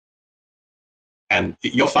liquidity, and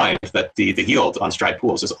you'll find that the yield on Stride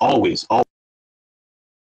pools is always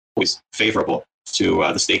always favorable to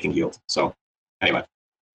the staking yield. So anyway.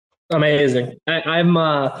 Amazing. I'm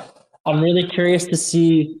really curious to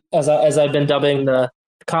see, as I've been dubbing the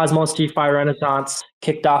Cosmos DeFi Renaissance,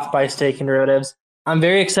 kicked off by staking derivatives. I'm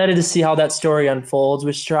very excited to see how that story unfolds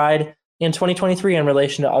with Stride in 2023 in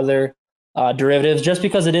relation to other derivatives, just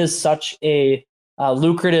because it is such a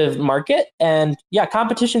lucrative market. And yeah,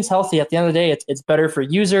 competition's healthy. At the end of the day, it's better for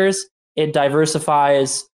users. It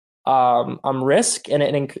diversifies risk, and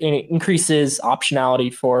it increases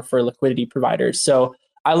optionality for liquidity providers. So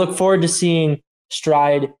I look forward to seeing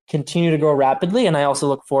Stride continue to grow rapidly, and I also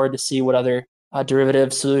look forward to see what other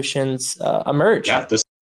derivative solutions emerge. Yeah, this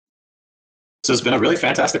has been a really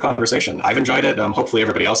fantastic conversation. I've enjoyed it. Hopefully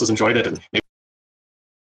everybody else has enjoyed it, and maybe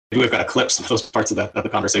we've got to clip some of those parts of the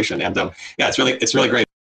conversation. And yeah, it's really great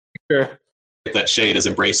that Shade is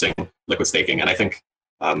embracing liquid staking, and I think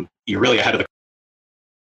you're really ahead of the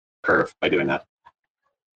curve by doing that.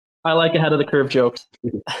 I like ahead of the curve jokes.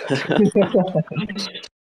 I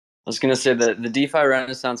was going to say that the DeFi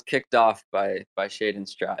Renaissance kicked off by Shade and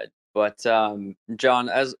Stride. But John,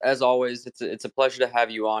 as always, it's a pleasure to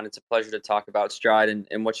have you on. It's a pleasure to talk about Stride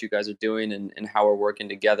and what you guys are doing and how we're working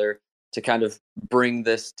together to kind of bring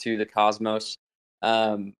this to the cosmos.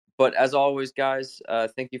 But as always, guys,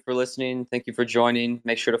 thank you for listening. Thank you for joining.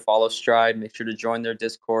 Make sure to follow Stride. Make sure to join their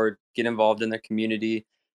Discord. Get involved in their community.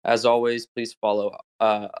 As always, please follow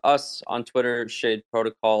us on Twitter, Shade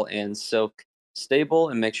Protocol and Silk Stable,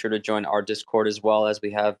 and make sure to join our Discord as well, as we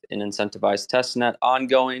have an incentivized testnet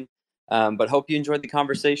ongoing. But hope you enjoyed the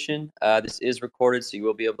conversation. This is recorded, so you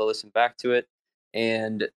will be able to listen back to it.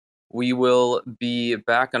 And we will be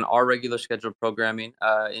back on our regular scheduled programming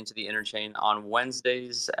into the Interchain on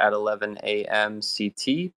Wednesdays at 11 a.m.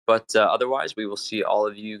 CT. But otherwise, we will see all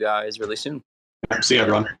of you guys really soon. See you,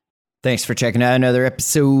 everyone. Thanks for checking out another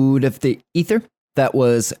episode of The Ether. That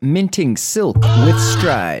was Minting Silk with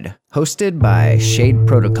Stride, hosted by Shade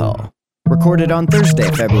Protocol. Recorded on Thursday,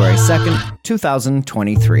 February 2nd,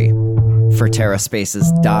 2023. For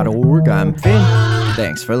TerraSpaces.org, I'm Finn.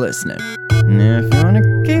 Thanks for listening. And if you want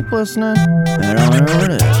to keep listening, head on over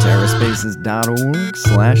to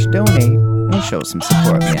TerraSpaces.org/donate and show some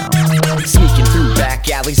support, meow. Sneaking through back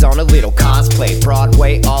alleys on a little cosplay.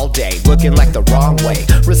 Broadway all day, looking like the wrong way.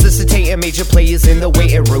 Resuscitating major players in the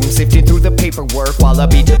waiting room. Sifting through the paperwork while I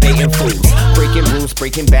be debating fools. Breaking rules,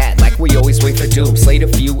 breaking bad, like we always wait for doom. Slayed a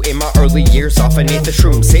few in my early years, off beneath the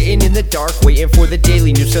shroom. Sitting in the dark, waiting for the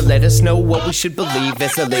daily news to let us know what we should believe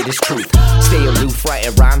as the latest truth. Stay aloof,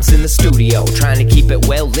 writing rhymes in the studio. Trying to keep it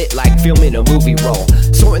well lit like filming a movie roll.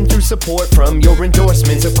 Sorting through support from your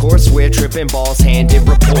endorsements. Of course, we're tripping balls, handing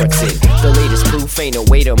reports in. The latest proof ain't a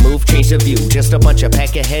way to move, change the view. Just a bunch of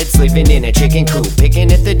peckerheads living in a chicken coop.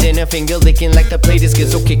 Picking at the dinner, finger licking like the plate is good.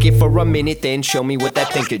 So kick it for a minute, then show me what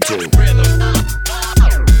that thing could do. 2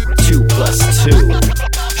 + 2.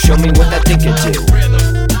 Show me what that thing could do.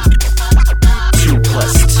 2 + 2.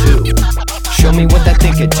 Show me what that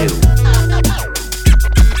thing could do.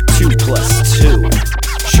 2 + 2.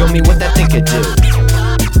 Show me what that thing could do.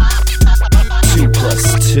 2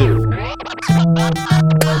 + 2.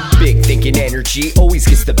 Big thinking energy always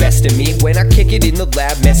gets the best of me when I kick it in the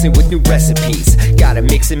lab, messing with new recipes. Gotta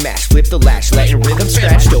mix and mash, flip the lash, letting rhythm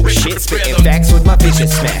scratch. Dope shit, spitting facts with my vision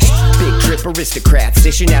smash. Big trip aristocrats,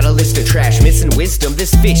 dishing out a list of trash. Missing wisdom,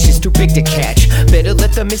 this fish is too big to catch. Better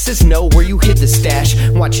let the missus know where you hid the stash.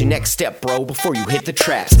 Watch your next step, bro, before you hit the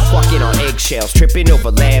traps. Walking on eggshells, tripping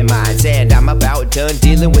over landmines. And I'm about done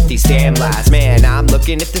dealing with these damn lies. Man, I'm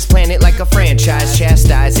looking at this planet like a franchise.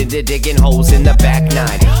 Chastising the digging holes in the back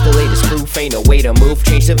nine. The latest proof ain't a way to move,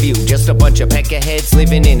 change the view. Just a bunch of peckerheads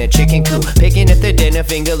living in a chicken coop. Picking at the dinner,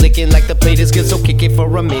 finger licking like the plate is good. So kick it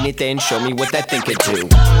for a minute, then show me what that thing could do.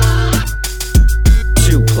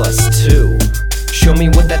 2 + 2. Show me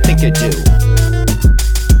what that thing could do.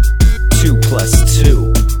 2 +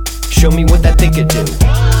 2. Show me what that thing could do.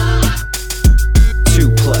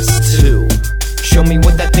 2 + 2. Show me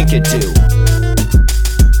what that thing could do.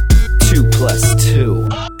 2 + 2.